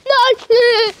bareback. No!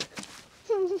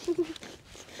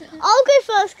 I'll go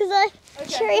first because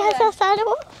Cherry has her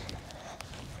saddle.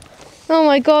 Oh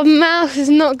my god, Mouse is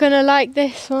not gonna like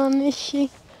this one, is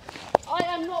she? I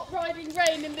am not riding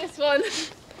Rain in this one.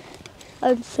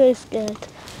 I'm so scared.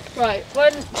 Right,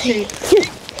 1, 2.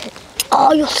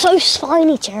 Oh, you're so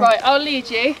spiny, Cherry. Right, I'll lead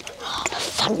you. Right,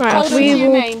 Hold on to we your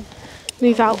will mane.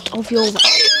 move out of your way.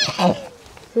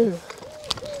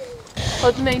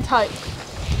 Hold the mane tight.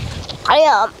 I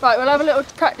am. Right, we'll have a little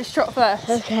practice trot first.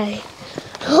 Okay.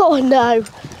 Oh no.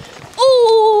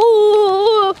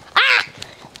 Ooh! Ah!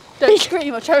 Don't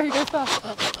scream, or Cherry goes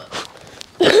faster.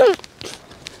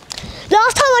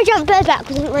 Last time I jumped bareback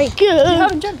wasn't very You good.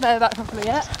 haven't jumped bareback properly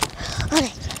yet.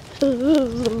 Okay.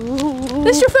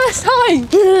 This is your first time.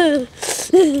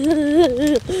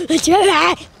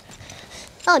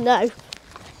 Oh no.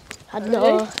 Oh,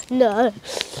 no. No.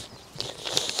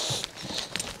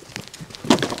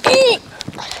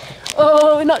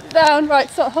 Oh, we knocked it down. Right,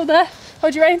 stop, hold there.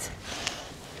 Hold your reins.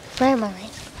 Where am I?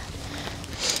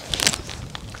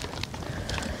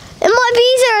 It might be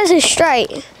easier as a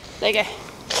straight. There you go.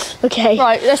 Okay.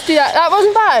 Right, let's do that. That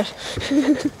wasn't bad.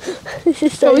 This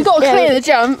is so But we've got to scary. clear the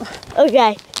jump.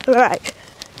 Okay. Right.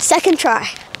 Second try.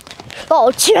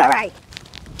 Oh, Cherry.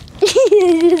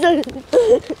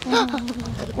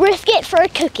 Risk it for a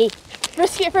cookie.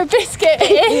 Risk it for a biscuit.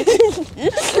 It is. Risk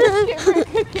it for a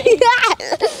cookie.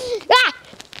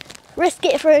 Risk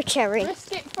it for a cherry.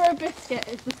 Risk it for a biscuit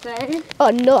is the same. Oh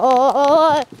no.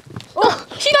 Oh,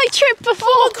 she like tripped before.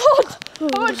 Oh God. I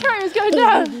thought Cherry was going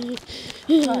down.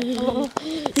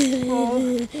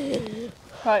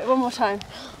 Right, one more time.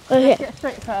 Okay. Let's get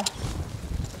straight first.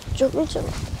 Do you want me to?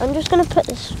 I'm just gonna put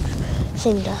this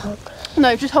thing down.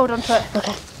 No, just hold on to it.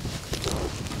 Okay.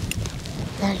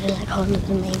 Now you're like holding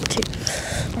the main two.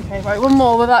 Okay, right, one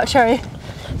more without Cherry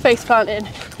face planting.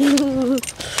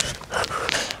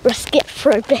 Risk it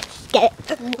for a biscuit,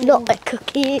 not a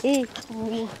cookie.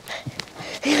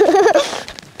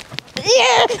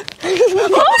 Yeah.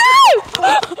 Oh no!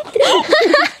 Oh,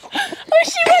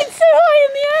 she went so high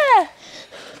in the air.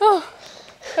 Oh,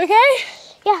 okay.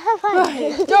 Yeah, I'm fine.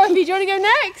 Right. Dorothy, do you want to go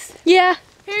next? Yeah.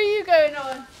 Who are you going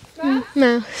on? Matt?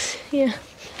 Mouse. Yeah.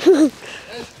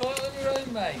 Let's try it on your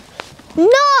own, mate.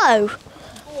 No.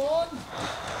 Go on.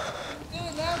 Do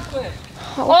it now, quick.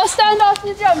 I'll stand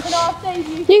after the jump and I'll save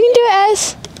you. You can do it,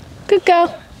 Ez. Good girl.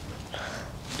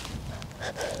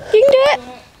 You can do it.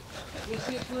 Let's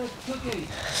get for a cookie.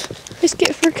 Just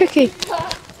get for a cookie.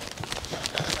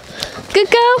 Good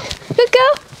girl. Good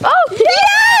girl. Oh,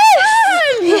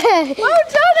 yes! Yeah. Well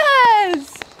done, Ez!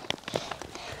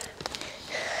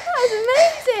 That was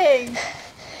amazing.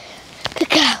 Good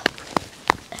girl.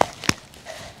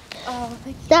 Oh,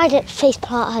 thank you. Now I didn't face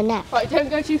plant her neck. Right, don't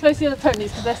go too close to the other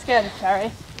ponies because they're scared of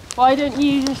Cherry. Why don't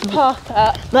you just park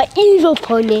up? My evil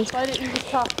pony. Why don't you just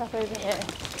park up over here?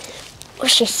 Oh,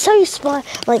 she's so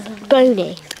like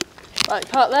bony. Right,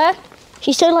 park there.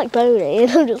 She's so like bony,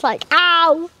 and I'm just like,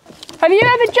 ow. Have you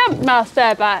ever jumped mouse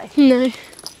bareback? No.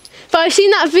 But I've seen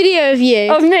that video of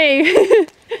you. Of me?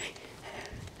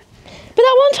 But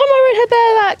that one time I rode her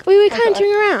bareback, we were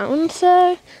cantering around, so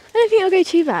I don't think it'll go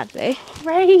too badly.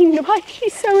 Rain, why is she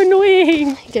so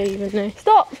annoying? I don't even know.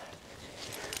 Stop.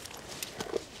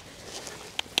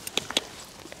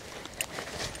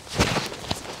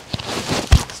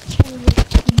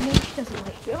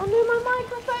 Oh no, my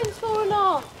microphone's fallen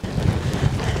off.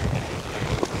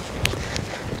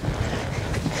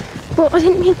 Well, I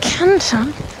didn't mean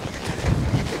canter.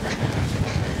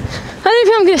 I don't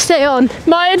think I'm going to stay on.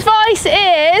 My advice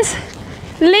is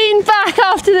lean back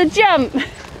after the jump.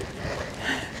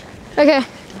 Okay.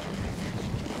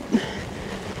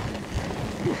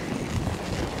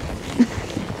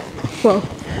 Whoa.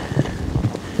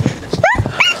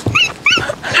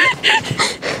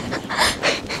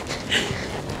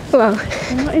 Whoa.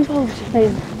 I'm not involved,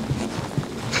 please.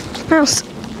 Mouse.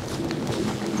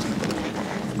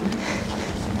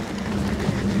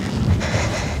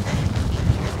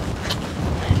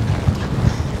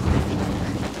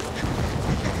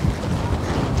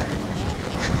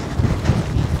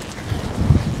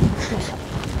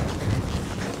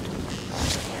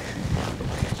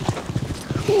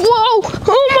 Whoa!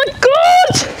 Oh my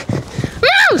God!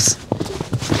 Mouse!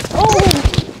 Oh!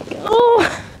 Oh!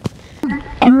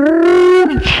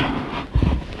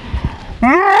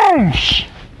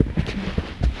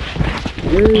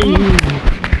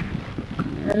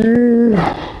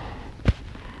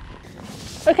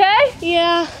 Okay?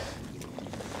 Yeah.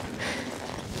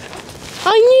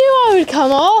 I knew I would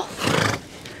come off.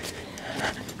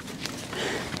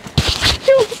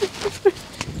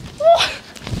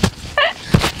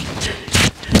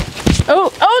 Oh,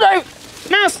 oh no!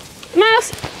 Mouse!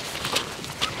 Mouse!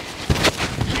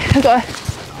 I got her.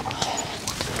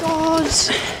 God.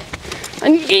 I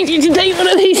need you to take one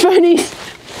of these ponies.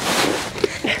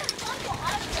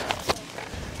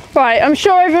 Right, I'm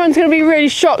sure everyone's going to be really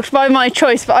shocked by my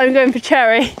choice, but I'm going for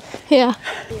Cherry. Yeah.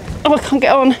 Oh, I can't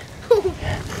get on.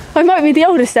 I might be the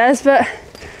oldest, Ez, but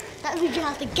That means you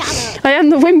have to gather. I am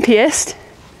the wimpiest.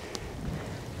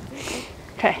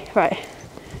 Okay, right.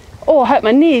 Oh, I hurt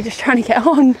my knee just trying to get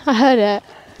on. I heard it.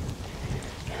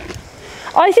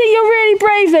 I think you're really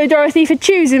brave though, Dorothy, for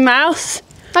choosing Mouse.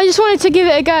 I just wanted to give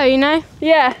it a go, you know?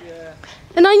 Yeah.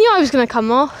 And I knew I was going to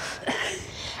come off.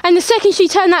 And the second she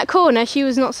turned that corner, she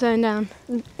was not slowing down.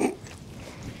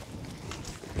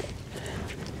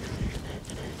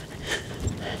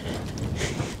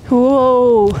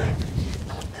 Whoa.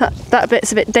 That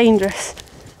bit's a bit dangerous.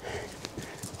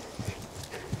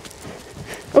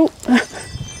 Oh.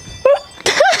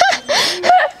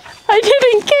 I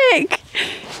didn't kick.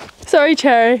 Sorry,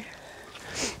 Cherry.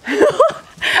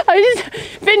 I've just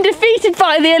been defeated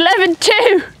by the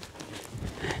 11-2.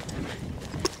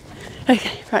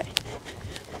 Okay, right.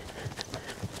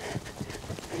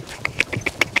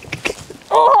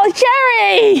 Oh,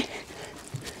 Cherry!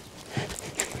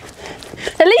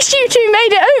 At least you two made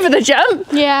it over the jump.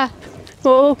 Yeah.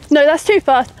 Oh, no, that's too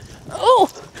fast. Oh,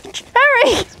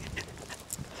 Cherry!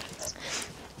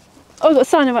 Oh, I've got a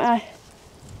sign in my eye.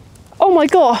 Oh my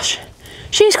gosh.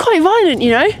 She's quite violent,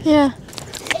 you know? Yeah.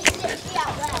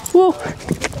 Whoa.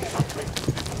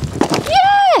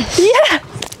 Yes! Yeah!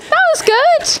 That was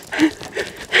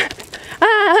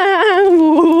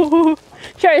good.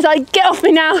 Cherry's like, get off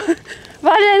me now. I've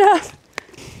had enough.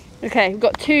 Okay, we've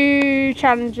got 2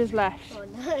 challenges left. Oh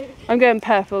no. I'm going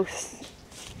purple.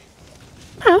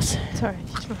 Mouse. Sorry,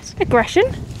 just was. Aggression.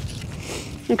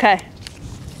 Okay.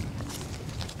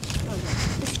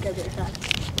 This is going to be fun.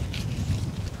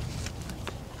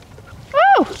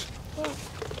 Oh!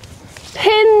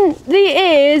 Pin the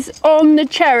ears on the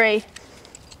cherry.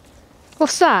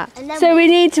 What's that? And then So we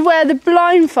need to wear the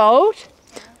blindfold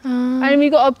Um, and we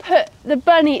got to put the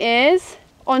bunny ears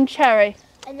on cherry.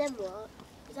 And then what?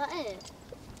 Is that it?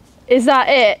 Is that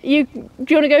it? Do you want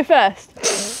to go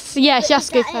first? yeah, she has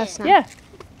to go Is that first it? now. Yeah.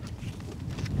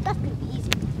 That's going to be easy.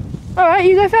 Alright,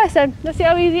 you go first then. Let's see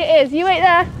how easy it is. You wait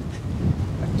there.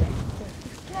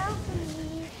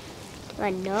 I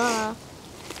know.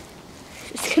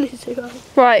 It's going to be so hard.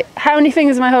 Right, how many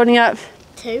fingers am I holding up?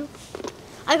 2.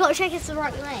 I got to check it's the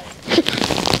right way.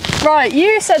 Right,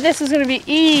 you said this was going to be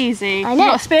easy. I know.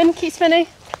 You got to spin, keep spinning.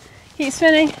 Keep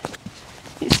spinning.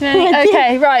 Keep spinning. I did.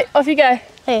 Okay, right, off you go.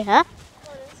 Hey, huh?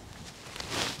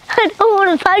 I don't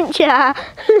want to punch her.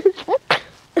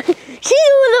 She's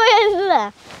all the way over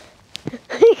there.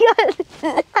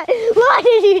 Why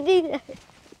did you do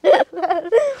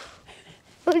that?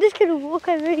 I'm just going to walk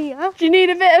over here. Do you need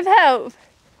a bit of help?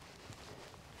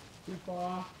 Too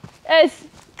far. Ez,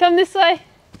 come this way.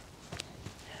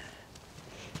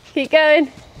 Keep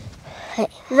going.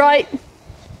 Right,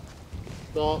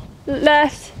 Stop.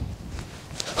 left.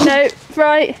 No,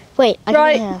 right. Wait, I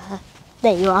Right. can hear her.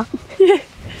 There you are.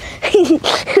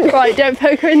 Right, don't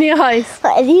poke her in the eyes.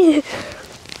 What are you?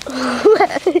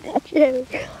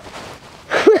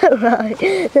 Right.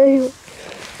 There you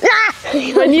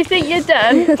are. When you think you're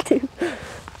done,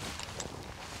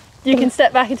 you can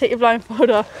step back and take your blindfold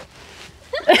off.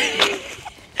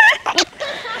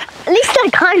 At least I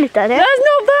kind of done it. That's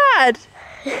not bad.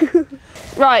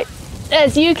 Right,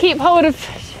 Ez, you keep hold of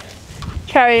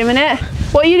Cherry a minute.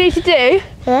 What you need to do,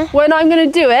 Huh? when I'm going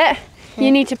to do it,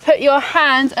 you need to put your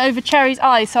hand over Cherry's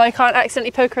eyes so I can't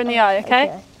accidentally poke her in the eye,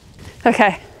 okay?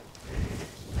 Okay.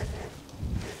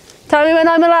 Tell me when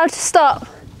I'm allowed to stop.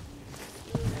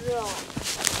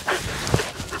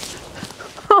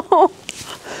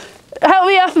 Help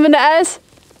me up a minute, Ez.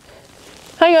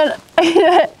 Hang on.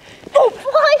 Oh,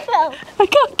 I fell. I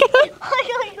can't get up.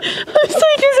 I'm so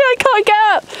dizzy, I can't get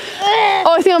up.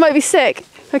 Oh, I think I might be sick.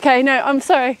 Okay, no, I'm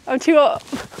sorry. I'm too hot.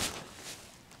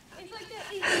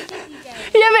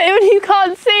 Yeah, but when you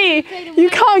can't see, you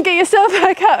can't get yourself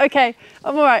back up. Okay,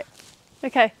 I'm all right.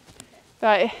 Okay,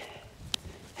 right.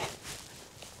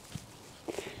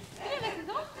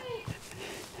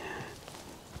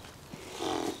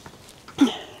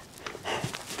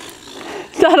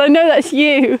 Dad, I know that's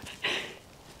you.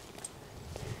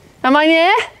 Am I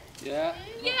near? Yeah.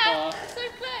 Yeah, so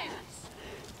close.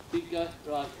 Keep going.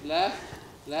 Right. Left.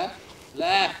 Left.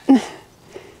 Left.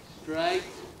 Straight.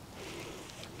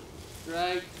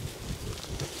 Straight.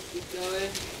 Keep going.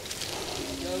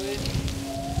 Keep going.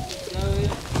 Keep going.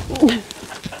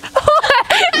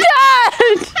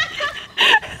 Dad!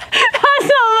 That's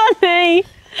not funny.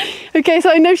 Okay, so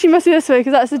I know she must be this way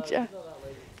because that's a.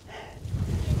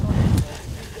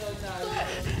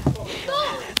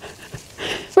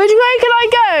 Which way can I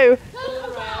go?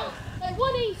 Turn around. Like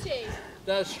 180.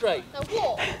 No, straight. Now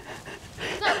what?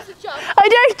 That was a jump. I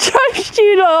don't trust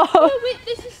you, lot. Oh, wait,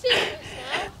 this is serious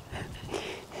now.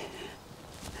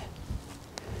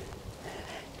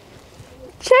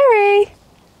 Cherry,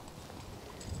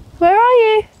 where are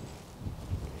you?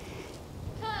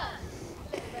 Turn.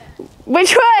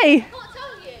 Which way? I can't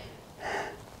tell you.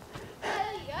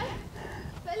 There you go.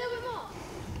 But a little bit more.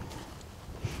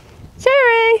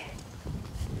 Cherry.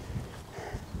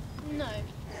 No.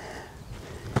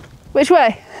 Which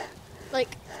way?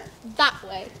 Like that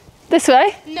way. This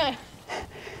way? No.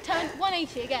 Turn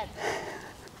 180 again.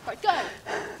 Right, go.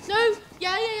 No.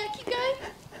 Yeah. Keep going.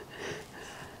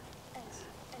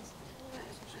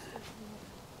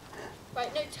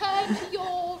 Right, no, turn to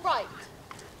your right.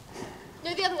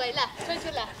 No, the other way, left. Turn to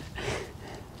your left.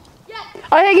 Yeah.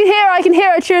 I can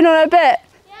hear her chewing on her bit.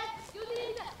 Yes, you're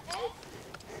doing that.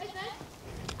 Yes.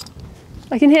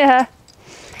 I can hear her.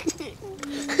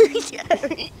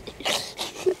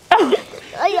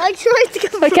 I tried to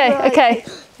go Okay.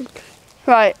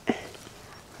 Right. I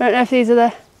don't know if these are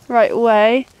the right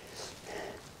way.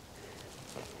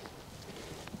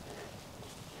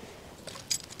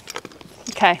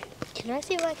 Okay. Can I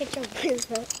see if I can jump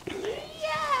over?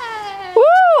 Yeah. Woo!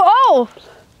 Oh!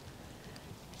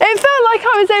 It felt like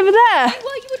I was over there.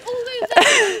 Well, you went all over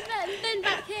there and then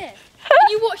back here. And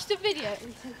you watched the video.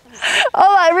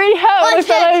 Oh, that really hurt when I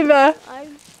fell over.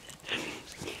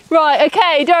 Right,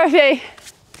 okay, Dorothy.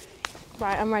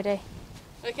 Right, I'm ready.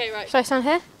 Okay, right. Should I stand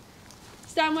here?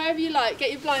 Stand wherever you like,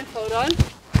 get your blindfold on,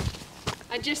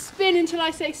 and just spin until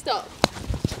I say stop.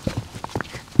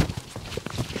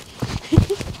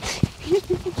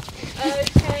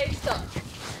 Okay, stop.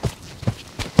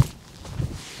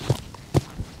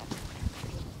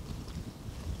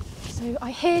 So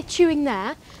I hear chewing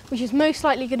there, which is most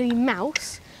likely going to be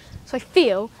mouse. So I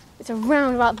feel it's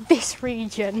around about this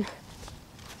region.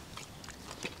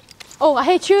 Oh, I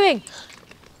hear chewing.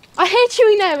 I hear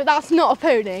chewing there, but that's not a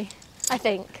pony, I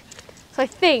think. So I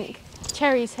think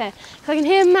Cherry's here. Because I can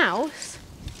hear mouse.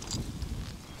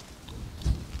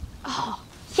 Oh,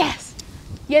 yes.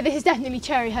 Yeah, this is definitely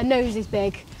Cherry. Her nose is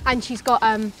big. And she's got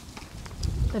the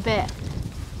bit.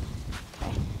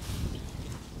 Okay.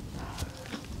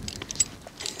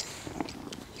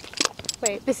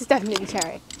 Wait, this is definitely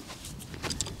Cherry.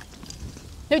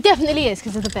 No, it definitely is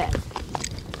because of the bit.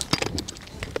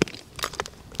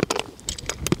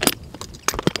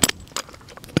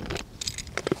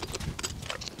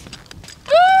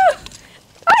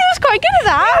 Quite good at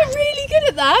that. You're really good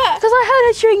at that. Because I heard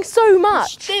her chewing so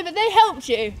much. Yeah, but they helped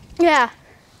you. Yeah.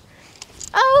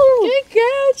 Oh. Good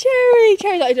girl, Cherry.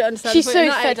 Cherry, like, I don't understand. She's the point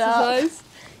in so that fed up. exercise.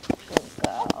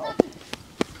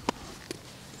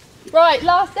 Right,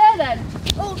 last dare then.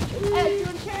 Oh, do you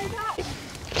want Cherry back?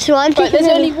 So I'm Right, taking there's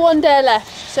the- only one dare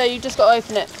left, so you just got to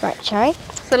open it. Right, Cherry.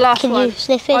 It's the last Can one. you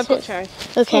sniff it? I've got Cherry.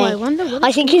 Okay. Oh, I wonder what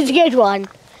I think it's a good one.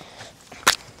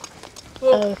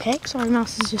 Well, Okay. Sorry,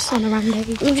 mouse is just on a random.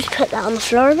 We'll just put that on the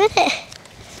floor a minute.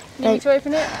 Need me to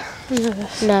open it?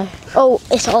 No. Oh,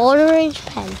 it's an orange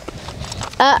pen.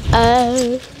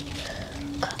 Uh-oh.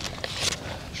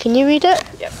 Can you read it?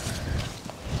 Yep.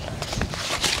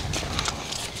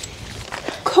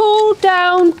 Cool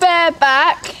Down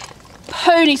Bareback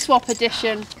Pony Swap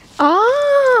Edition.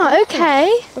 Ah,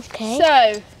 okay. Okay.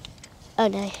 So, Oh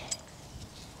no.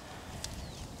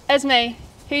 Esme,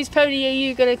 whose pony are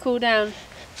you going to cool down?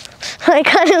 I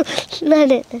kind of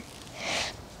let it.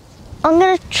 I'm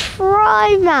gonna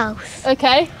try mouse.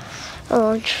 Okay.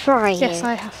 Oh, I'm trying. Yes,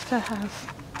 I have to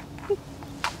have.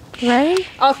 Ready?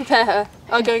 I'll prepare her.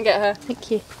 I'll go and get her. Thank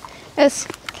you. Let's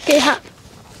get your hat.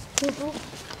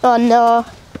 Oh no.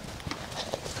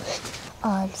 Oh,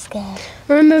 I'm scared.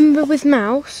 Remember with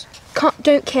mouse,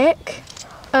 don't kick.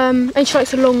 And she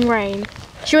likes a long rein.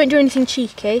 She won't do anything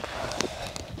cheeky.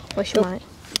 Well, she might,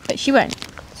 but she won't.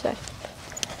 So,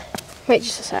 wait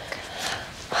just a sec.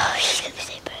 Oh, she's gonna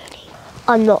say pony.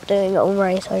 I'm not doing it on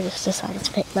race, so I just decided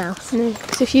to pick mouse. No,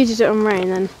 because if you did it on rein,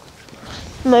 then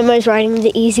Momo's riding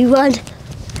the easy one.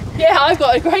 Yeah, I've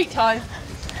got a great time.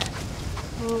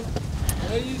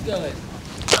 Where are you going?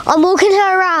 I'm walking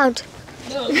her around.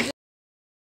 No.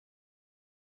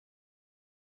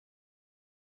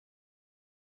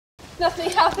 Nothing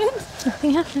happened.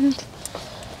 nothing happened.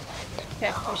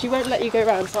 Okay, well, she won't let you go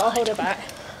round, so I'll hold her back.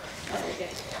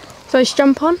 So I just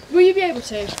jump on? Will you be able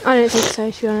to? I don't think so,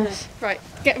 to be honest. Right,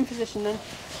 get in position then.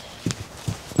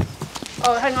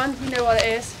 Oh, hang on, you know what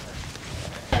it is.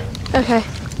 Okay.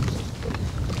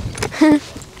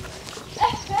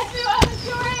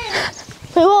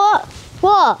 Wait, what?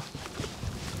 What?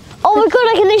 Oh my god,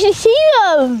 I can actually see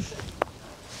them!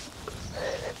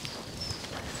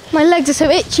 My legs are so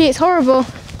itchy, it's horrible.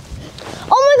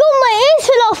 Oh my god, my ears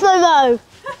fell off, Momo!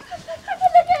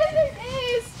 Look at his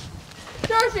ears!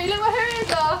 Dorothy, look where her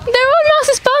ears are. They're on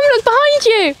Mouse's bum, look behind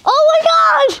you! Oh my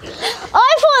god! I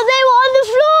thought they were on the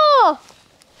floor!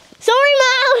 Sorry,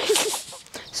 Mouse!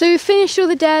 So we've finished all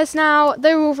the dares now.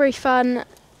 They were all very fun.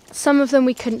 Some of them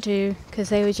we couldn't do because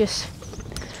they were just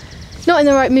not in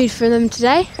the right mood for them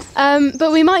today.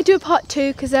 But we might do a part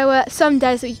 2 because there were some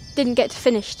dares that we didn't get to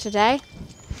finish today.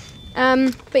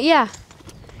 But yeah.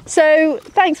 So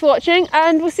thanks for watching,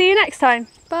 and we'll see you next time.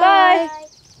 Bye.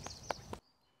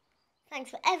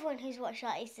 Thanks for everyone who's watched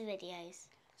our Easter videos.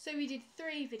 So we did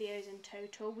 3 videos in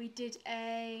total. We did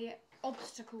a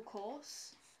obstacle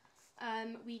course.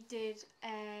 We did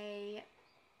a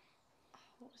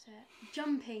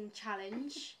jumping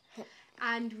challenge,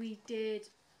 and we did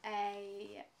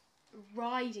a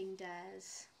riding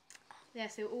dares. Yeah,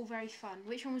 so all very fun.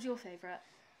 Which one was your favourite?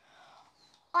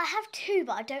 I have 2,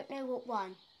 but I don't know what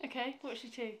one. Okay, what's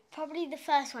your 2? Probably the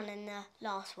first one and the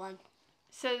last one.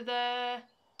 So the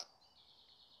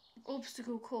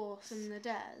Obstacle course and the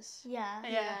dares. Yeah.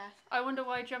 yeah. I wonder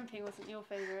why jumping wasn't your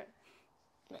favourite.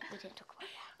 We didn't talk about that.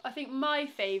 I think my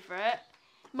favourite,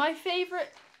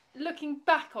 looking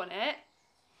back on it,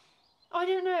 I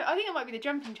don't know. I think it might be the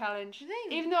jumping challenge.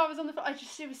 Really? Even though I was on the,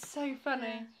 it was so funny.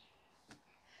 Yeah.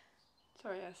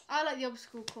 Sorry, yes. I like the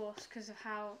obstacle course because of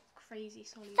how crazy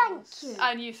Solly Thank was. you.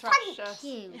 And you thrashed Thank us.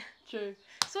 you. True.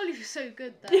 Solly was so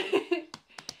good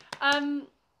though.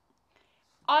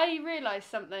 I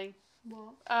realised something.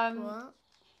 What? What?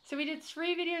 So we did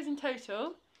 3 videos in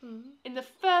total. Mm. In the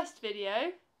first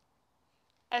video,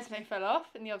 Esme fell off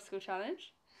in the obstacle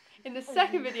challenge. In the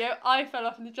second video, I fell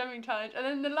off in the jumping challenge. And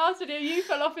then in the last video, you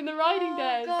fell off in the riding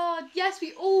dares. Oh God! Yes,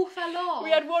 we all fell off. We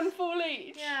had 1 fall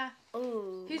each. Yeah.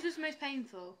 Ooh. Whose was most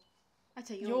painful? I'd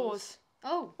say yours. Yours.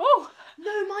 Oh. Oh!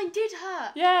 No, mine did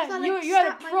hurt. Yeah, 'Cause I, you had a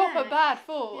snapped my proper neck. bad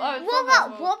fall. Yeah. I was What proper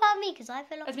about fall. me? Because I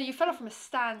fell off. Esme, you fell off from a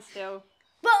standstill.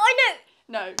 But I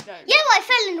know. No. Yeah, but I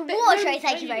fell in the But water no, tray.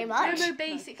 Thank you no, very you much. Momo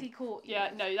basically caught you. Yeah,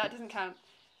 no, that doesn't count.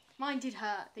 Mine did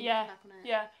hurt. Thinking Yeah, back on it.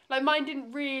 yeah. Like mine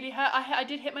didn't really hurt. I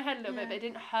did hit my head a little Yeah. bit, but it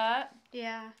didn't hurt.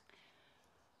 Yeah.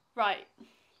 Right.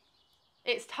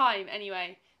 It's time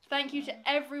anyway. Thank you to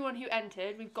everyone who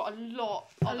entered. We've got a lot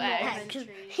of lot of eggs.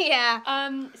 entries.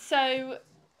 Yeah. So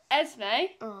Esme,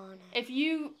 Oh no. if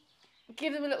you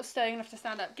give them a little stir, you're gonna have to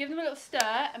stand up. Give them a little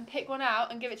stir and pick one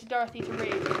out and give it to Dorothy to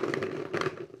read.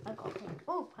 I got pink.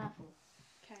 Oh, purple.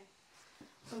 Okay.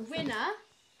 The winner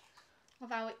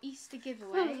of our Easter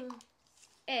giveaway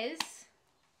is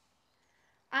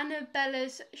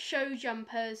Annabella's Show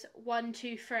Jumpers 1,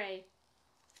 2, 3.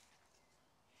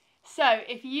 So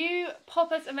if you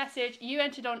pop us a message, you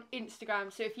entered on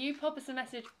Instagram. So if you pop us a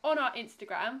message on our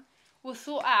Instagram, we'll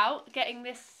sort out getting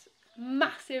this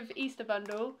massive Easter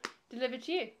bundle delivered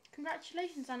to you.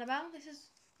 Congratulations, Annabelle. This is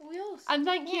all yours. And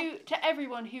thank you to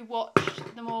everyone who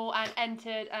watched them all and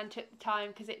entered and took the time,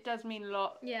 because it does mean a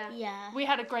lot. Yeah. Yeah. We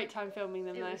had a great time filming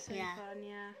them It though. was so Yeah. fun,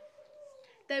 yeah.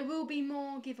 There will be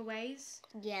more giveaways.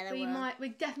 Yeah, there were. We're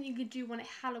definitely going to do one at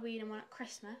Halloween and one at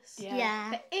Christmas. Yeah. Yeah.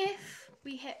 But if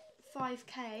we hit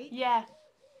 5k, Yeah,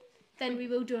 then we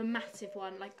will do a massive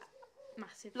one, like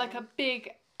massive. like a one.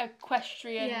 big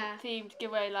equestrian Yeah. themed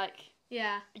giveaway. Like,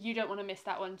 Yeah. you don't want to miss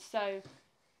that one. So,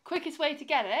 quickest way to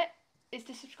get it is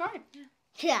to subscribe.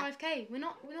 Yeah. 5k. We're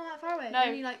not that far away. No,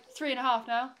 Only like 3.5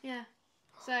 now. yeah.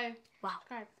 So Wow.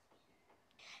 subscribe.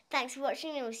 Thanks for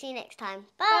watching, and we'll see you next time.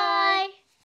 Bye.